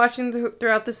kind of like watching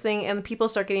throughout this thing, and the people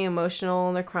start getting emotional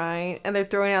and they're crying and they're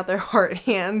throwing out their heart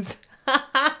hands.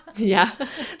 Yeah. They're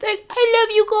like, I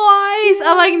love you guys.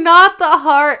 I'm like, not the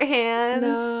heart hands.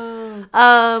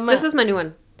 No. This is my new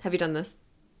one. Have you done this?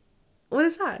 What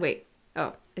is that? Wait.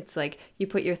 Oh, it's like you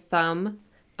put your thumb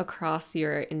across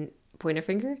your pointer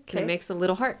finger, and it makes a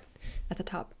little heart at the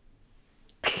top.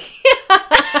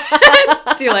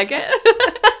 Do you like it?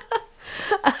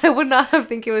 I would not have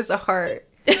think it was a heart.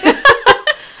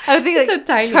 I would think like so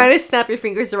tiny. Trying to snap your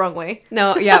fingers the wrong way.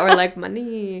 No, yeah, or like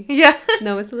money. Yeah.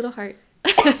 No, it's a little heart.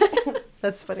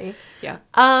 That's funny. Yeah.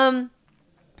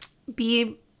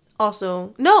 B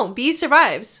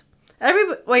survives.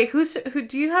 Who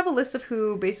do you have a list of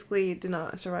who basically did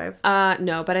not survive?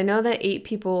 No, but I know that 8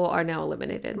 people are now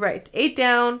eliminated. Right. 8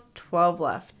 down, 12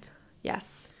 left.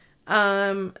 Yes.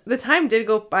 The time did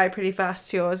go by pretty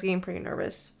fast too. I was getting pretty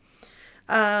nervous.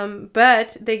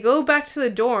 But they go back to the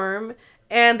dorm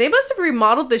and they must have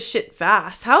remodeled this shit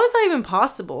fast. How is that even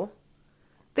possible?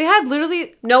 They had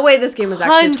literally no way this game was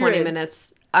actually 20 hundreds.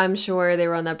 minutes. I'm sure they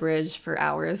were on that bridge for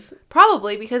hours.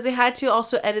 Probably because they had to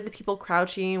also edit the people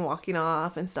crouching, walking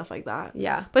off and stuff like that.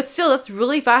 Yeah. But still, that's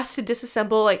really fast to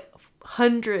disassemble like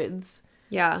hundreds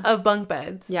of bunk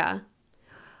beds. Yeah.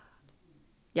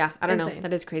 Yeah, I don't know. Insane.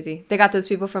 That is crazy. They got those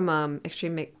people from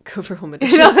Extreme Makeover Home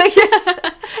Edition. Yes.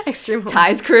 Extreme Home.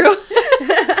 Ty's crew.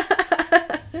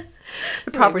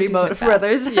 The property mode for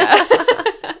others. Yeah.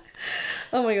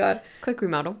 Oh my god. Quick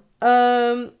remodel.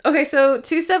 Okay, so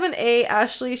 27A,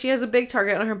 Ashley, she has a big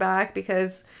target on her back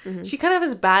because she kind of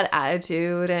has a bad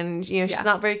attitude and, she's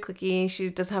not very cliquey. She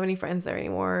doesn't have any friends there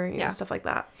anymore, you know, stuff like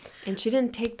that. And she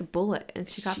didn't take the bullet and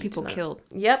she got people killed.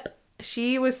 Yep.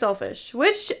 She was selfish,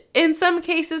 which in some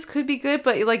cases could be good,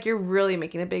 but like you're really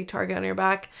making a big target on your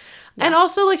back. Yeah. And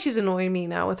also like she's annoying me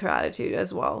now with her attitude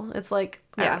as well. It's like,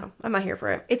 I don't know. I'm not here for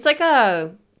it. It's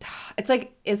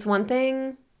one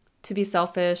thing to be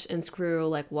selfish and screw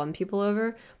like one people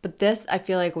over, but this I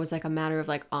feel like was like a matter of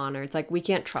like honor. It's like we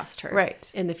can't trust her.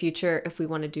 Right. In the future, if we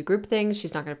want to do group things,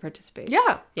 she's not going to participate.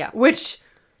 Yeah. Yeah. Which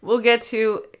we'll get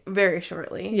to very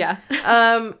shortly. Yeah.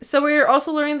 So we're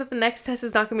also learning that the next test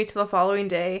is not going to be till the following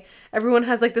day. Everyone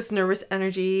has like this nervous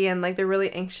energy and like they're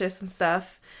really anxious and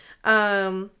stuff.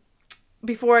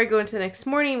 Before I go into the next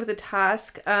morning with the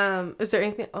task, is there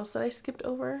anything else that I skipped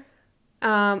over?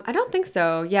 I don't think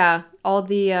so. Yeah. All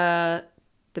the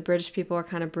British people are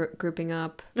kind of grouping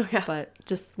up. Oh, yeah. But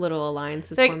just little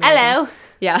alliances. Like, hello.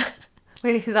 Yeah.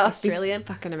 Wait, he's Australian?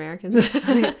 Fucking Americans.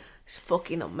 He's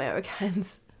fucking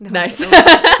Americans. No, Nice.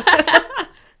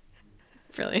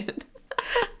 Brilliant.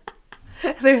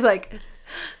 They're like,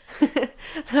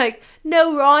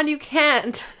 no, Ron, you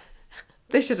can't.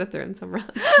 They should have thrown some runs.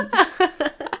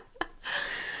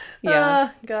 Yeah.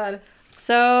 Oh, God.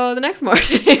 So the next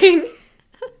morning,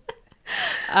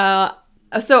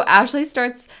 so Ashley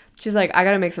starts, she's like, I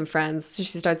gotta make some friends. So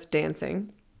she starts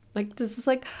dancing. Like, this is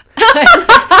like,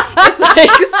 it's like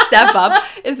Step Up.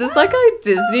 Is this like a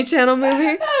Disney Channel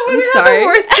movie? I'm sorry. The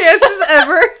worst dances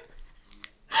ever.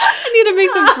 I need to make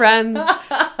some friends.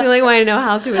 The only way I know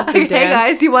how to is to Hey dance.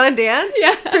 guys, you want to dance?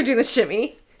 Yeah. Start doing the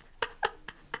shimmy.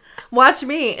 Watch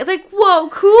me. It's like, whoa,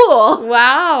 cool.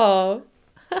 Wow.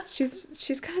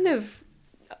 She's kind of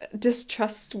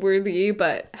distrustworthy,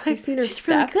 but have you seen her She's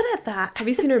step? really good at that. Have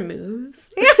you seen her moves?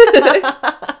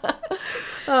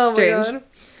 Oh Strange. my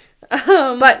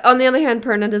God. But on the other hand,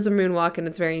 Perna does a moonwalk and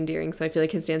it's very endearing, so I feel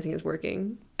like his dancing is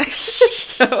working.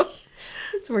 So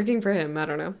it's working for him. I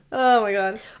don't know. Oh my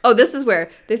God. Oh, this is where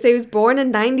they say he was born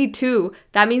in 92.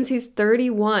 That means he's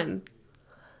 31.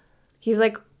 He's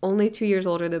like only 2 years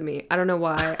older than me. I don't know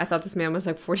why. I thought this man was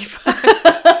like 45.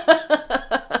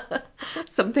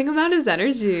 Something about his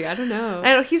energy. I don't know.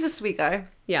 I know, he's a sweet guy.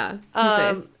 Yeah. He's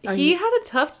nice. He had a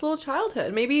tough little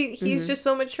childhood. Maybe he's just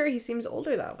so mature, he seems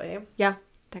older that way. Yeah,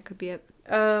 that could be it.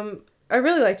 I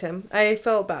really liked him. I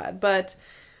felt bad, but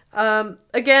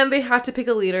again, they had to pick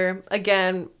a leader.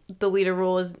 Again, the leader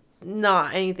rule is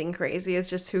not anything crazy. It's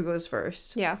just who goes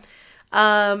first. Yeah.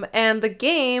 And the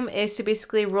game is to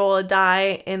basically roll a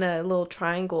die in a little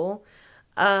triangle.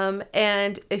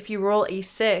 And if you roll a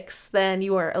 6, then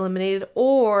you are eliminated,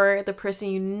 or the person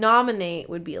you nominate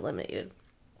would be eliminated.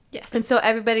 Yes. And so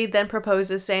everybody then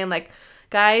proposes saying, like,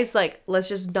 guys, like, let's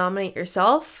just nominate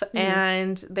yourself,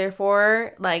 and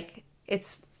therefore, like,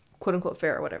 it's quote unquote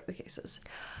fair, or whatever the case is.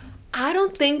 I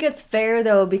don't think it's fair,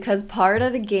 though, because part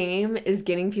of the game is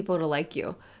getting people to like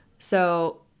you.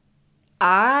 So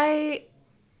I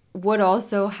would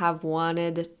also have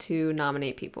wanted to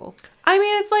nominate people. I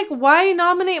mean, it's like, why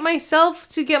nominate myself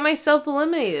to get myself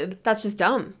eliminated? That's just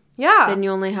dumb. Yeah. Then you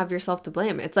only have yourself to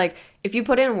blame. It's like, if you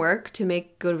put in work to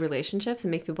make good relationships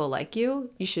and make people like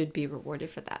you, you should be rewarded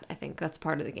for that. I think that's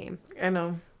part of the game. I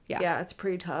know. Yeah. Yeah, it's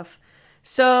pretty tough.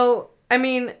 So, I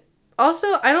mean, also,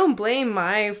 I don't blame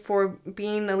Mai for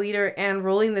being the leader and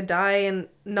rolling the die and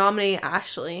nominating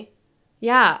Ashley.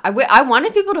 Yeah, I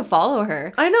wanted people to follow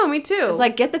her. I know, me too. It's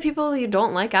like, get the people you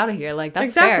don't like out of here. Like, that's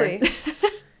exactly. fair.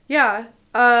 Yeah.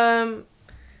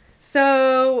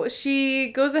 So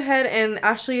she goes ahead and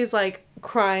Ashley is like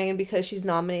crying because she's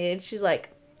nominated. She's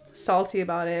like salty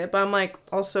about it, but I'm like,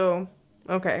 also,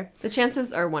 okay. The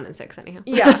chances are 1 in 6 anyhow.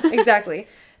 Yeah, exactly.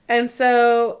 And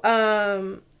so,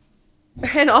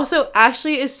 and also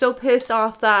Ashley is so pissed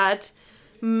off that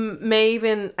May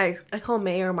even, I call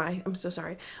May or Mai, I'm so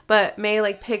sorry, but May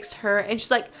like picks her and she's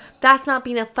like, that's not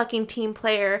being a fucking team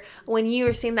player when you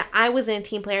were saying that I wasn't a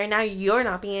team player, now you're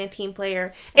not being a team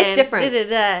player. It's different.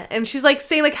 And she's like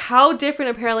saying like, how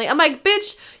different apparently. I'm like,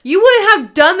 bitch, you wouldn't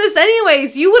have done this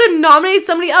anyways. You would have nominated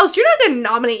somebody else. You're not going to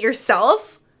nominate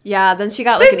yourself. Yeah, then she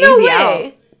got like There's an no easy way.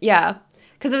 out. Yeah,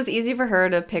 because it was easy for her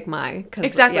to pick Mai.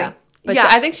 Exactly. Yeah. But Yeah.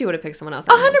 I think she would have picked someone else.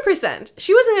 Anyhow. 100%.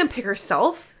 She wasn't going to pick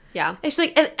herself. Yeah. And she's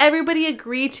like, and everybody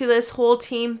agreed to this whole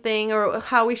team thing or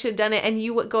how we should have done it, and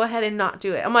you would go ahead and not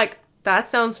do it. I'm like, that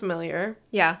sounds familiar.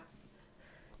 Yeah.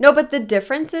 No, but the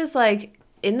difference is like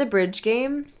in the bridge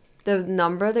game, the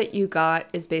number that you got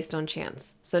is based on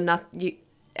chance. So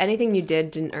anything you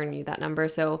did didn't earn you that number.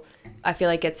 So I feel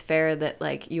like it's fair that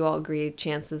like you all agree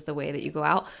chance is the way that you go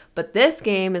out. But this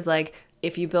game is like,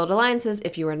 if you build alliances,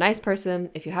 if you're a nice person,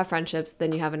 if you have friendships,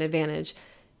 then you have an advantage.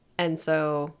 And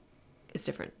so it's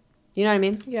different. You know what I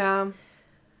mean? Yeah.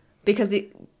 Because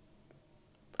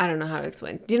I don't know how to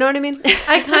explain. Do you know what I mean?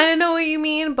 I kind of know what you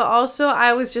mean, but also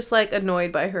I was just like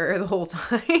annoyed by her the whole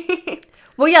time.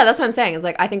 Well, yeah, that's what I'm saying. Is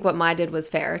like I think what Mai did was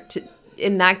fair.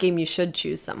 In that game, you should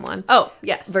choose someone. Oh,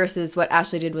 yes. Versus what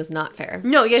Ashley did was not fair.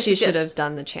 No, yes, she yes, should yes. have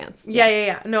done the chance.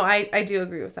 Yeah. No, I do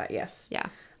agree with that. Yes. Yeah.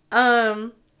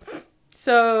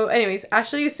 So, anyways,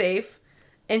 Ashley is safe,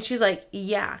 and she's like,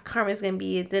 "Yeah, karma's gonna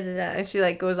be da da da," and she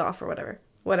like goes off or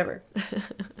whatever.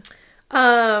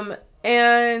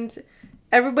 And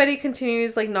everybody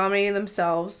continues like nominating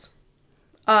themselves.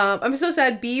 I'm so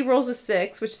sad. B rolls a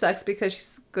 6, which sucks because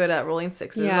she's good at rolling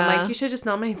 6s. Yeah. I'm like, you should just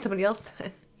nominate somebody else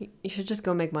then. You should just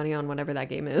go make money on whatever that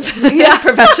game is. Yeah,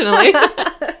 professionally.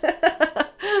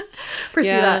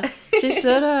 Pursue that. She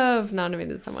should have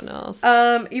nominated someone else.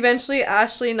 Eventually,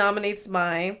 Ashley nominates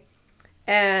Mai,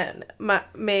 and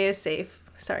May is safe.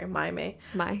 Sorry, May.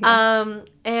 Yeah.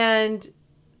 And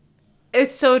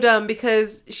it's so dumb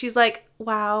because she's like,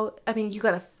 wow. I mean, you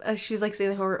got she's like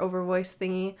saying her over voice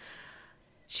thingy.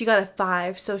 She got a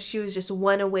 5, so she was just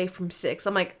 1 away from 6.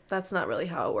 I'm like, that's not really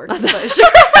how it works. But sure.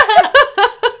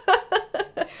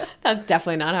 That's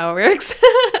definitely not how it works.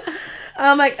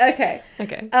 I'm like, okay.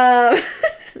 Okay.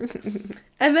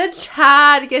 And then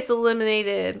Chad gets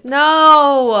eliminated.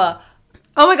 No.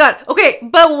 Oh my god. Okay,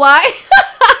 but why?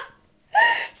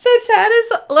 So Chad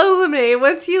is eliminated.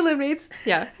 Once he eliminates,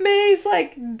 Yeah. May's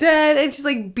like dead and she's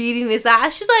like beating his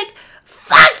ass. She's like,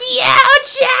 fuck you,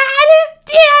 Chad!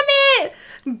 Damn it!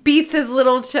 Beats his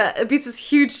little chest, beats his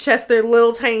huge chest, their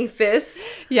little tiny fists.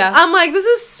 Yeah. I'm like, this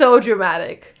is so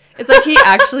dramatic. It's like he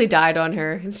actually died on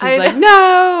her. And she's like,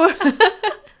 no.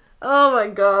 Oh my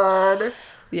god.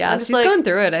 Yeah, she's she's going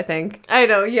through it, I think. I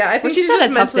know, yeah. I think she's she's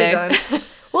had just a tough mentally day. done.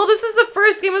 Well, this is the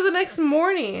first game of the next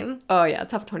morning. Oh, yeah.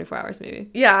 Tough 24 hours, maybe.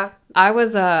 Yeah. I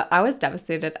was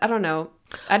devastated. I don't know.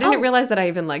 I didn't realize that I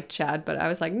even liked Chad, but I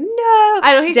was like, no.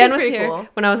 I know, he seemed pretty cool.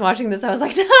 When I was watching this, I was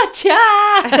like, no,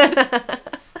 Chad.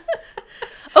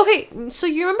 Okay, so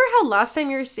you remember how last time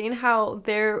you were saying how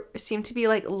there seemed to be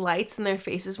like lights in their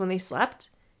faces when they slept?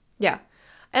 Yeah.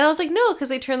 And I was like, no, because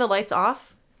they turned the lights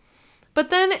off. But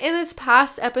then in this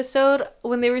past episode,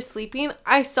 when they were sleeping,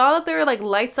 I saw that there were like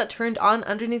lights that turned on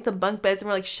underneath the bunk beds and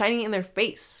were like shining in their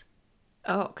face.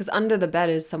 Oh, because under the bed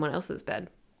is someone else's bed.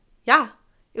 Yeah,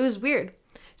 it was weird.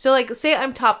 So like, say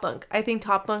I'm top bunk. I think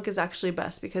top bunk is actually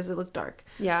best because it looked dark.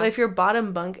 Yeah. But if you're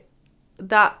bottom bunk,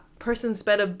 that person's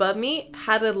bed above me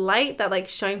had a light that like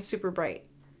shines super bright.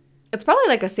 It's probably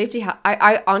like a safety.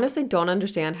 I honestly don't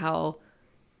understand how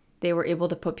they were able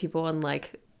to put people on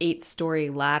like 8-story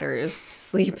ladders to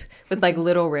sleep with like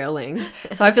little railings.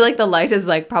 So I feel like the light is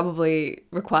like probably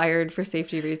required for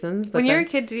safety reasons. But when you were a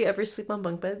kid, did you ever sleep on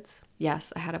bunk beds?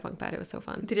 Yes, I had a bunk bed. It was so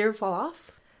fun. Did you ever fall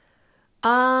off?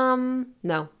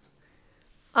 No.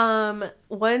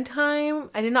 One time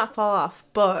I did not fall off,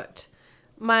 but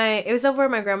it was over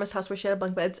at my grandma's house where she had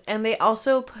bunk beds, and they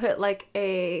also put like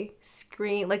a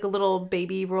screen, like a little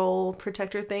baby roll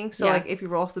protector thing, so like if you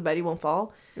roll off the bed you won't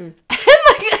fall. And like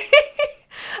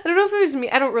I don't know if it was me,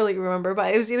 I don't really remember,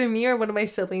 but it was either me or one of my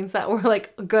siblings that were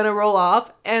like gonna roll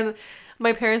off, and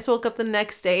my parents woke up the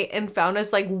next day and found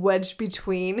us like wedged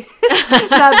between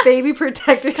that baby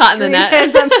protector caught in the net.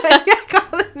 and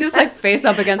caught in the Just net. like face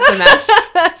up against the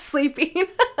mesh. Sleeping.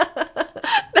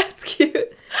 That's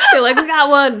cute. You're like, we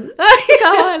got one. We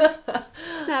got one.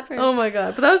 Snapper. Oh my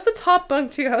god. But that was the top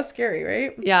bunk too. How scary,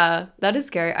 right? Yeah, that is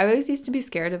scary. I always used to be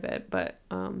scared of it, but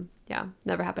yeah,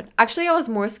 never happened. Actually, I was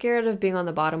more scared of being on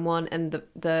the bottom one and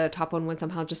the top one would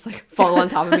somehow just like fall on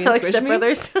top of me and Like squish Step me.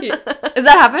 Brothers. Yeah. Has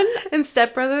that happened? In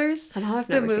Step Brothers. Somehow I've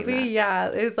The never movie, seen that. yeah.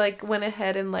 It was like went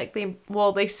ahead and like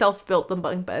they self-built the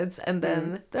bunk beds and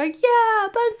then they're like, yeah,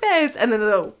 bunk beds. And then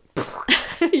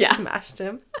they Yeah. smashed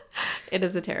him. It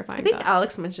is a terrifying I think thought.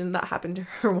 Alex mentioned that happened to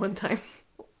her one time.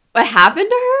 What happened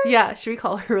to her? Yeah. Should we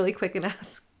call her really quick and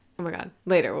ask? Oh my god.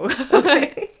 Later.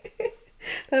 Okay.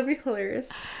 That'd be hilarious.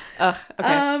 Ugh,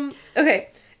 okay. Okay.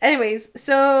 Anyways,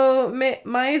 so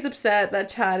Maya's upset that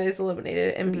Chad is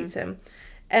eliminated and beats him.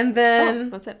 And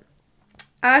then That's it.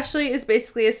 Ashley is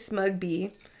basically a smug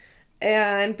bee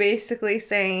and basically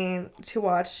saying to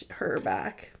watch her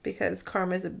back because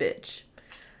Karma's a bitch.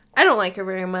 I don't like her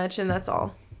very much, and that's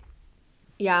all.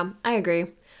 Yeah, I agree.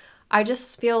 I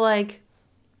just feel like,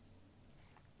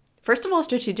 first of all,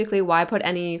 strategically, why put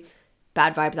any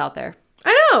bad vibes out there?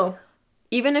 I know.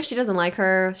 Even if she doesn't like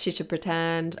her, she should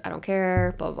pretend, I don't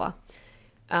care, blah, blah,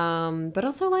 blah. But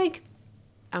also, like,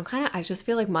 I just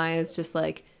feel like Maya's just,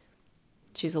 like,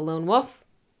 she's a lone wolf.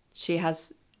 She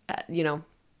has,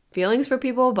 feelings for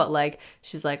people, but, like,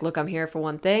 she's like, look, I'm here for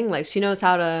one thing. Like, she knows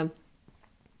how to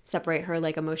separate her,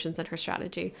 like, emotions and her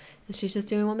strategy. And she's just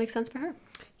doing what makes sense for her.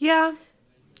 Yeah.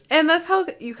 And that's how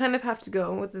you kind of have to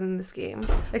go within this game.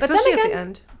 Especially at the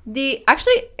end.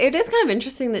 Actually, it is kind of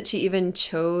interesting that she even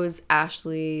chose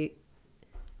Ashley.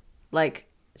 Like,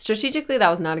 strategically, that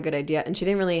was not a good idea. And she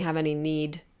didn't really have any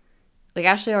need. Like,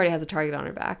 Ashley already has a target on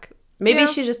her back. Maybe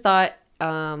she just thought,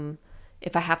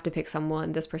 if I have to pick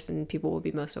someone, this person people will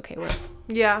be most okay with.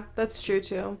 Yeah, that's true,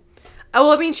 too.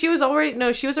 Well, I mean, she was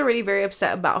already very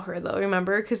upset about her, though,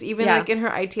 remember? Because even, like, in her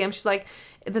ITM, she's like,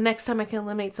 the next time I can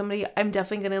eliminate somebody, I'm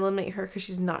definitely going to eliminate her because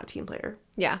she's not a team player.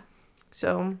 Yeah.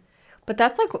 So. But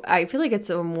that's, like, I feel like it's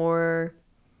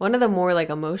one of the more, like,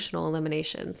 emotional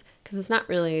eliminations. Because it's not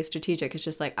really strategic. It's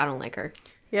just, like, I don't like her.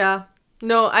 Yeah.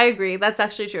 No, I agree. That's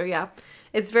actually true, yeah.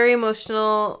 It's very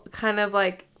emotional, kind of,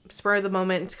 like, spur of the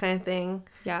moment kind of thing.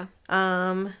 Yeah.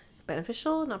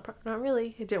 Beneficial? Not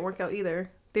really. It didn't work out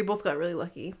either. they both got really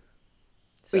lucky.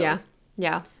 So yeah.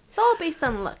 It's all based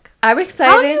on luck. I'm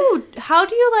excited. How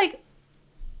do you like?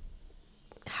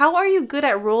 How are you good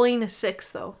at rolling a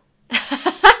 6 though?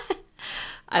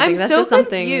 I think that's just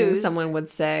something someone would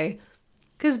say.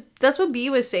 Because that's what B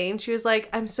was saying. She was like,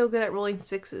 I'm so good at rolling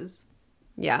 6s.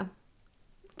 Yeah.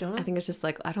 Don't I think it's just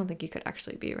like, I don't think you could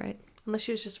actually be right. Unless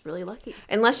she was just really lucky.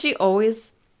 Unless she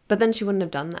always, but then she wouldn't have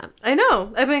done that. I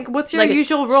know. I mean, what's your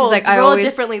usual roll? Like, roll it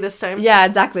differently this time. Yeah,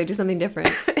 exactly. Do something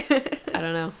different. I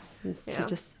don't know.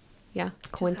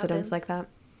 Coincidence like that.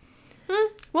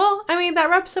 Well, I mean, that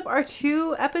wraps up our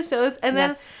 2 episodes. And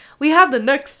then we have the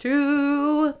next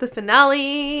 2, the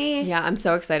finale. Yeah, I'm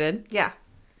so excited. Yeah.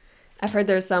 I've heard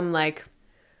there's some, like,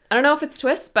 I don't know if it's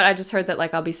twists, but I just heard that,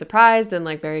 like, I'll be surprised and,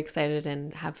 like, very excited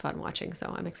and have fun watching.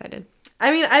 So I'm excited. I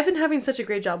mean, I've been having such a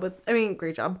great job.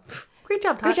 Great job. Great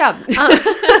job, Todd. Great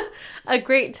job. A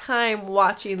great time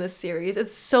watching this series.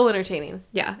 It's so entertaining.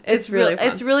 Yeah, it's really fun.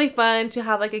 It's really fun to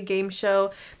have like a game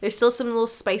show. There's still some little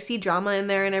spicy drama in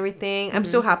there and everything. I'm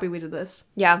so happy we did this.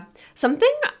 Yeah.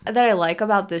 Something that I like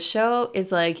about this show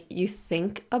is like you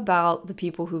think about the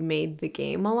people who made the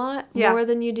game a lot more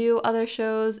than you do other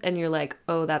shows, and you're like,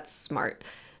 oh, that's smart.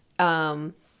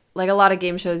 Like a lot of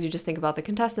game shows, you just think about the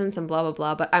contestants and blah blah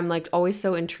blah. But I'm like always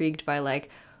so intrigued by like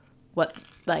what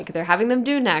like they're having them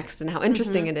do next and how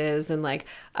interesting it is, and like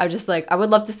I would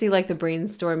love to see like the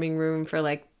brainstorming room for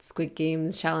like Squid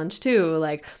Games challenge 2.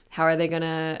 Like how are they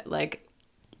gonna like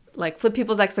flip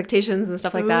people's expectations and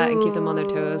stuff like that and keep them on their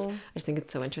toes. I just think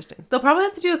it's so interesting. They'll probably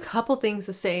have to do a couple things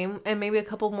the same and maybe a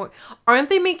couple more. Aren't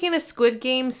they making a Squid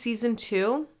Game season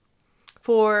 2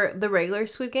 for the regular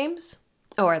Squid Games?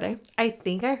 Oh, are they? I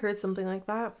think I heard something like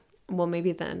that. Well,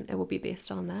 maybe then it will be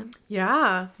based on that.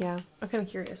 Yeah. Yeah. I'm kind of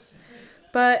curious.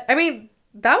 But, I mean,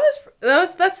 that's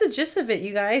the gist of it,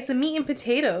 you guys. The meat and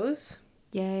potatoes.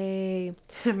 Yay.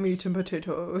 Meat and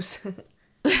potatoes.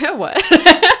 What?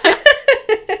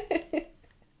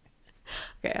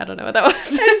 Okay, I don't know what that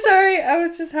was. I'm sorry. I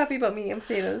was just happy about meat and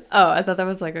potatoes. Oh, I thought that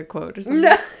was like a quote or something.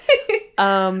 No.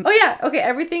 Oh, yeah. Okay,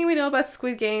 everything we know about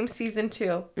Squid Game season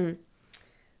 2.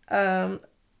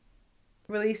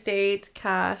 Release date,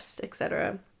 cast,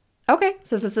 etc. Okay,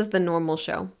 so this is the normal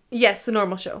show. Yes, the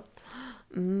normal show.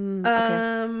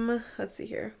 Okay. Let's see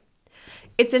here.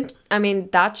 I mean,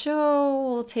 that show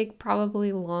will take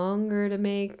probably longer to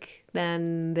make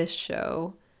than this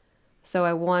show. So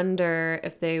I wonder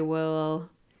if they will.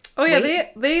 Oh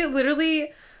yeah, they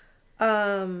literally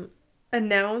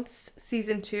announced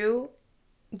season 2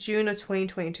 June of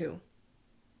 2022.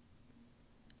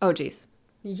 Oh geez.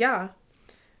 Yeah.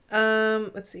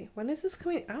 Let's see. When is this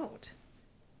coming out?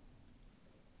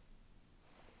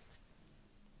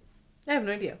 I have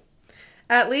no idea.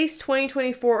 At least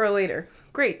 2024 or later.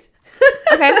 Great.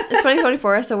 Okay, it's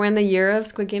 2024, so we're in the year of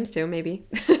Squid Games 2, maybe.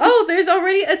 Oh, there's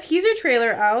already a teaser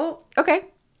trailer out. Okay.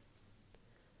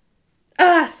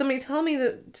 Somebody tell me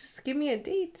just give me a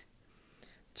date.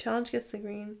 Challenge gets the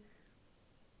green.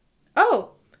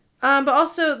 Oh, but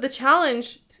also the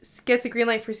challenge gets a green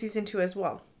light for season 2 as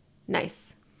well.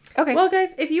 Nice. Okay. Well,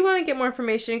 guys, if you want to get more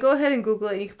information, go ahead and Google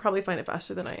it. You can probably find it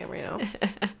faster than I am right now.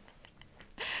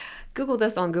 Google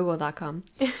this on google.com.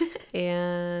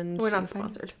 And we're not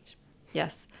sponsored.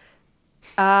 Yes.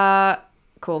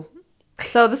 Cool.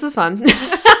 So this is fun.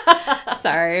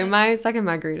 Sorry, my second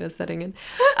margarita is setting in.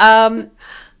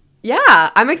 Yeah,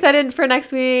 I'm excited for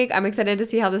next week. I'm excited to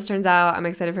see how this turns out. I'm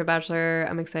excited for Bachelor.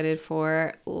 I'm excited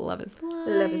for Love is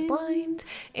Blind. Love is Blind.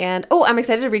 And, I'm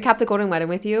excited to recap The Golden Wedding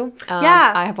with you.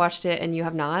 Yeah. I have watched it and you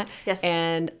have not. Yes.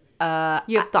 And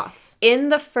you have thoughts. In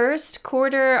the first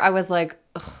quarter, I was like,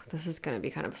 this is going to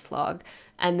be kind of a slog.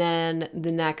 And then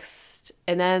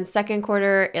second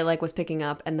quarter, it like was picking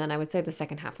up. And then I would say the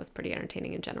second half was pretty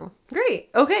entertaining in general.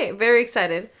 Great. Okay. Very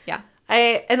excited. Yeah.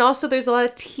 And also there's a lot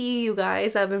of tea, you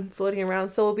guys, that have been floating around.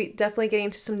 So we'll be definitely getting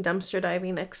into some dumpster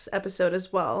diving next episode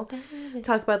as well.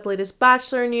 Talk about the latest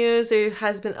Bachelor news. There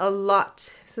has been a lot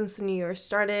since the new year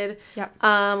started. Yep.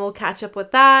 We'll catch up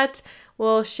with that.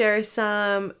 We'll share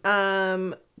some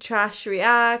trash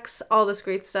reacts, all this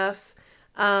great stuff.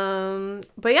 But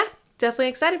yeah, definitely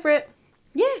excited for it.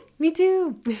 Yeah, me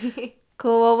too.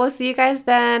 Cool. Well, we'll see you guys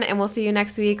then, and we'll see you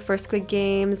next week for Squid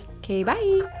Games. Okay,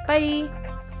 bye. Bye.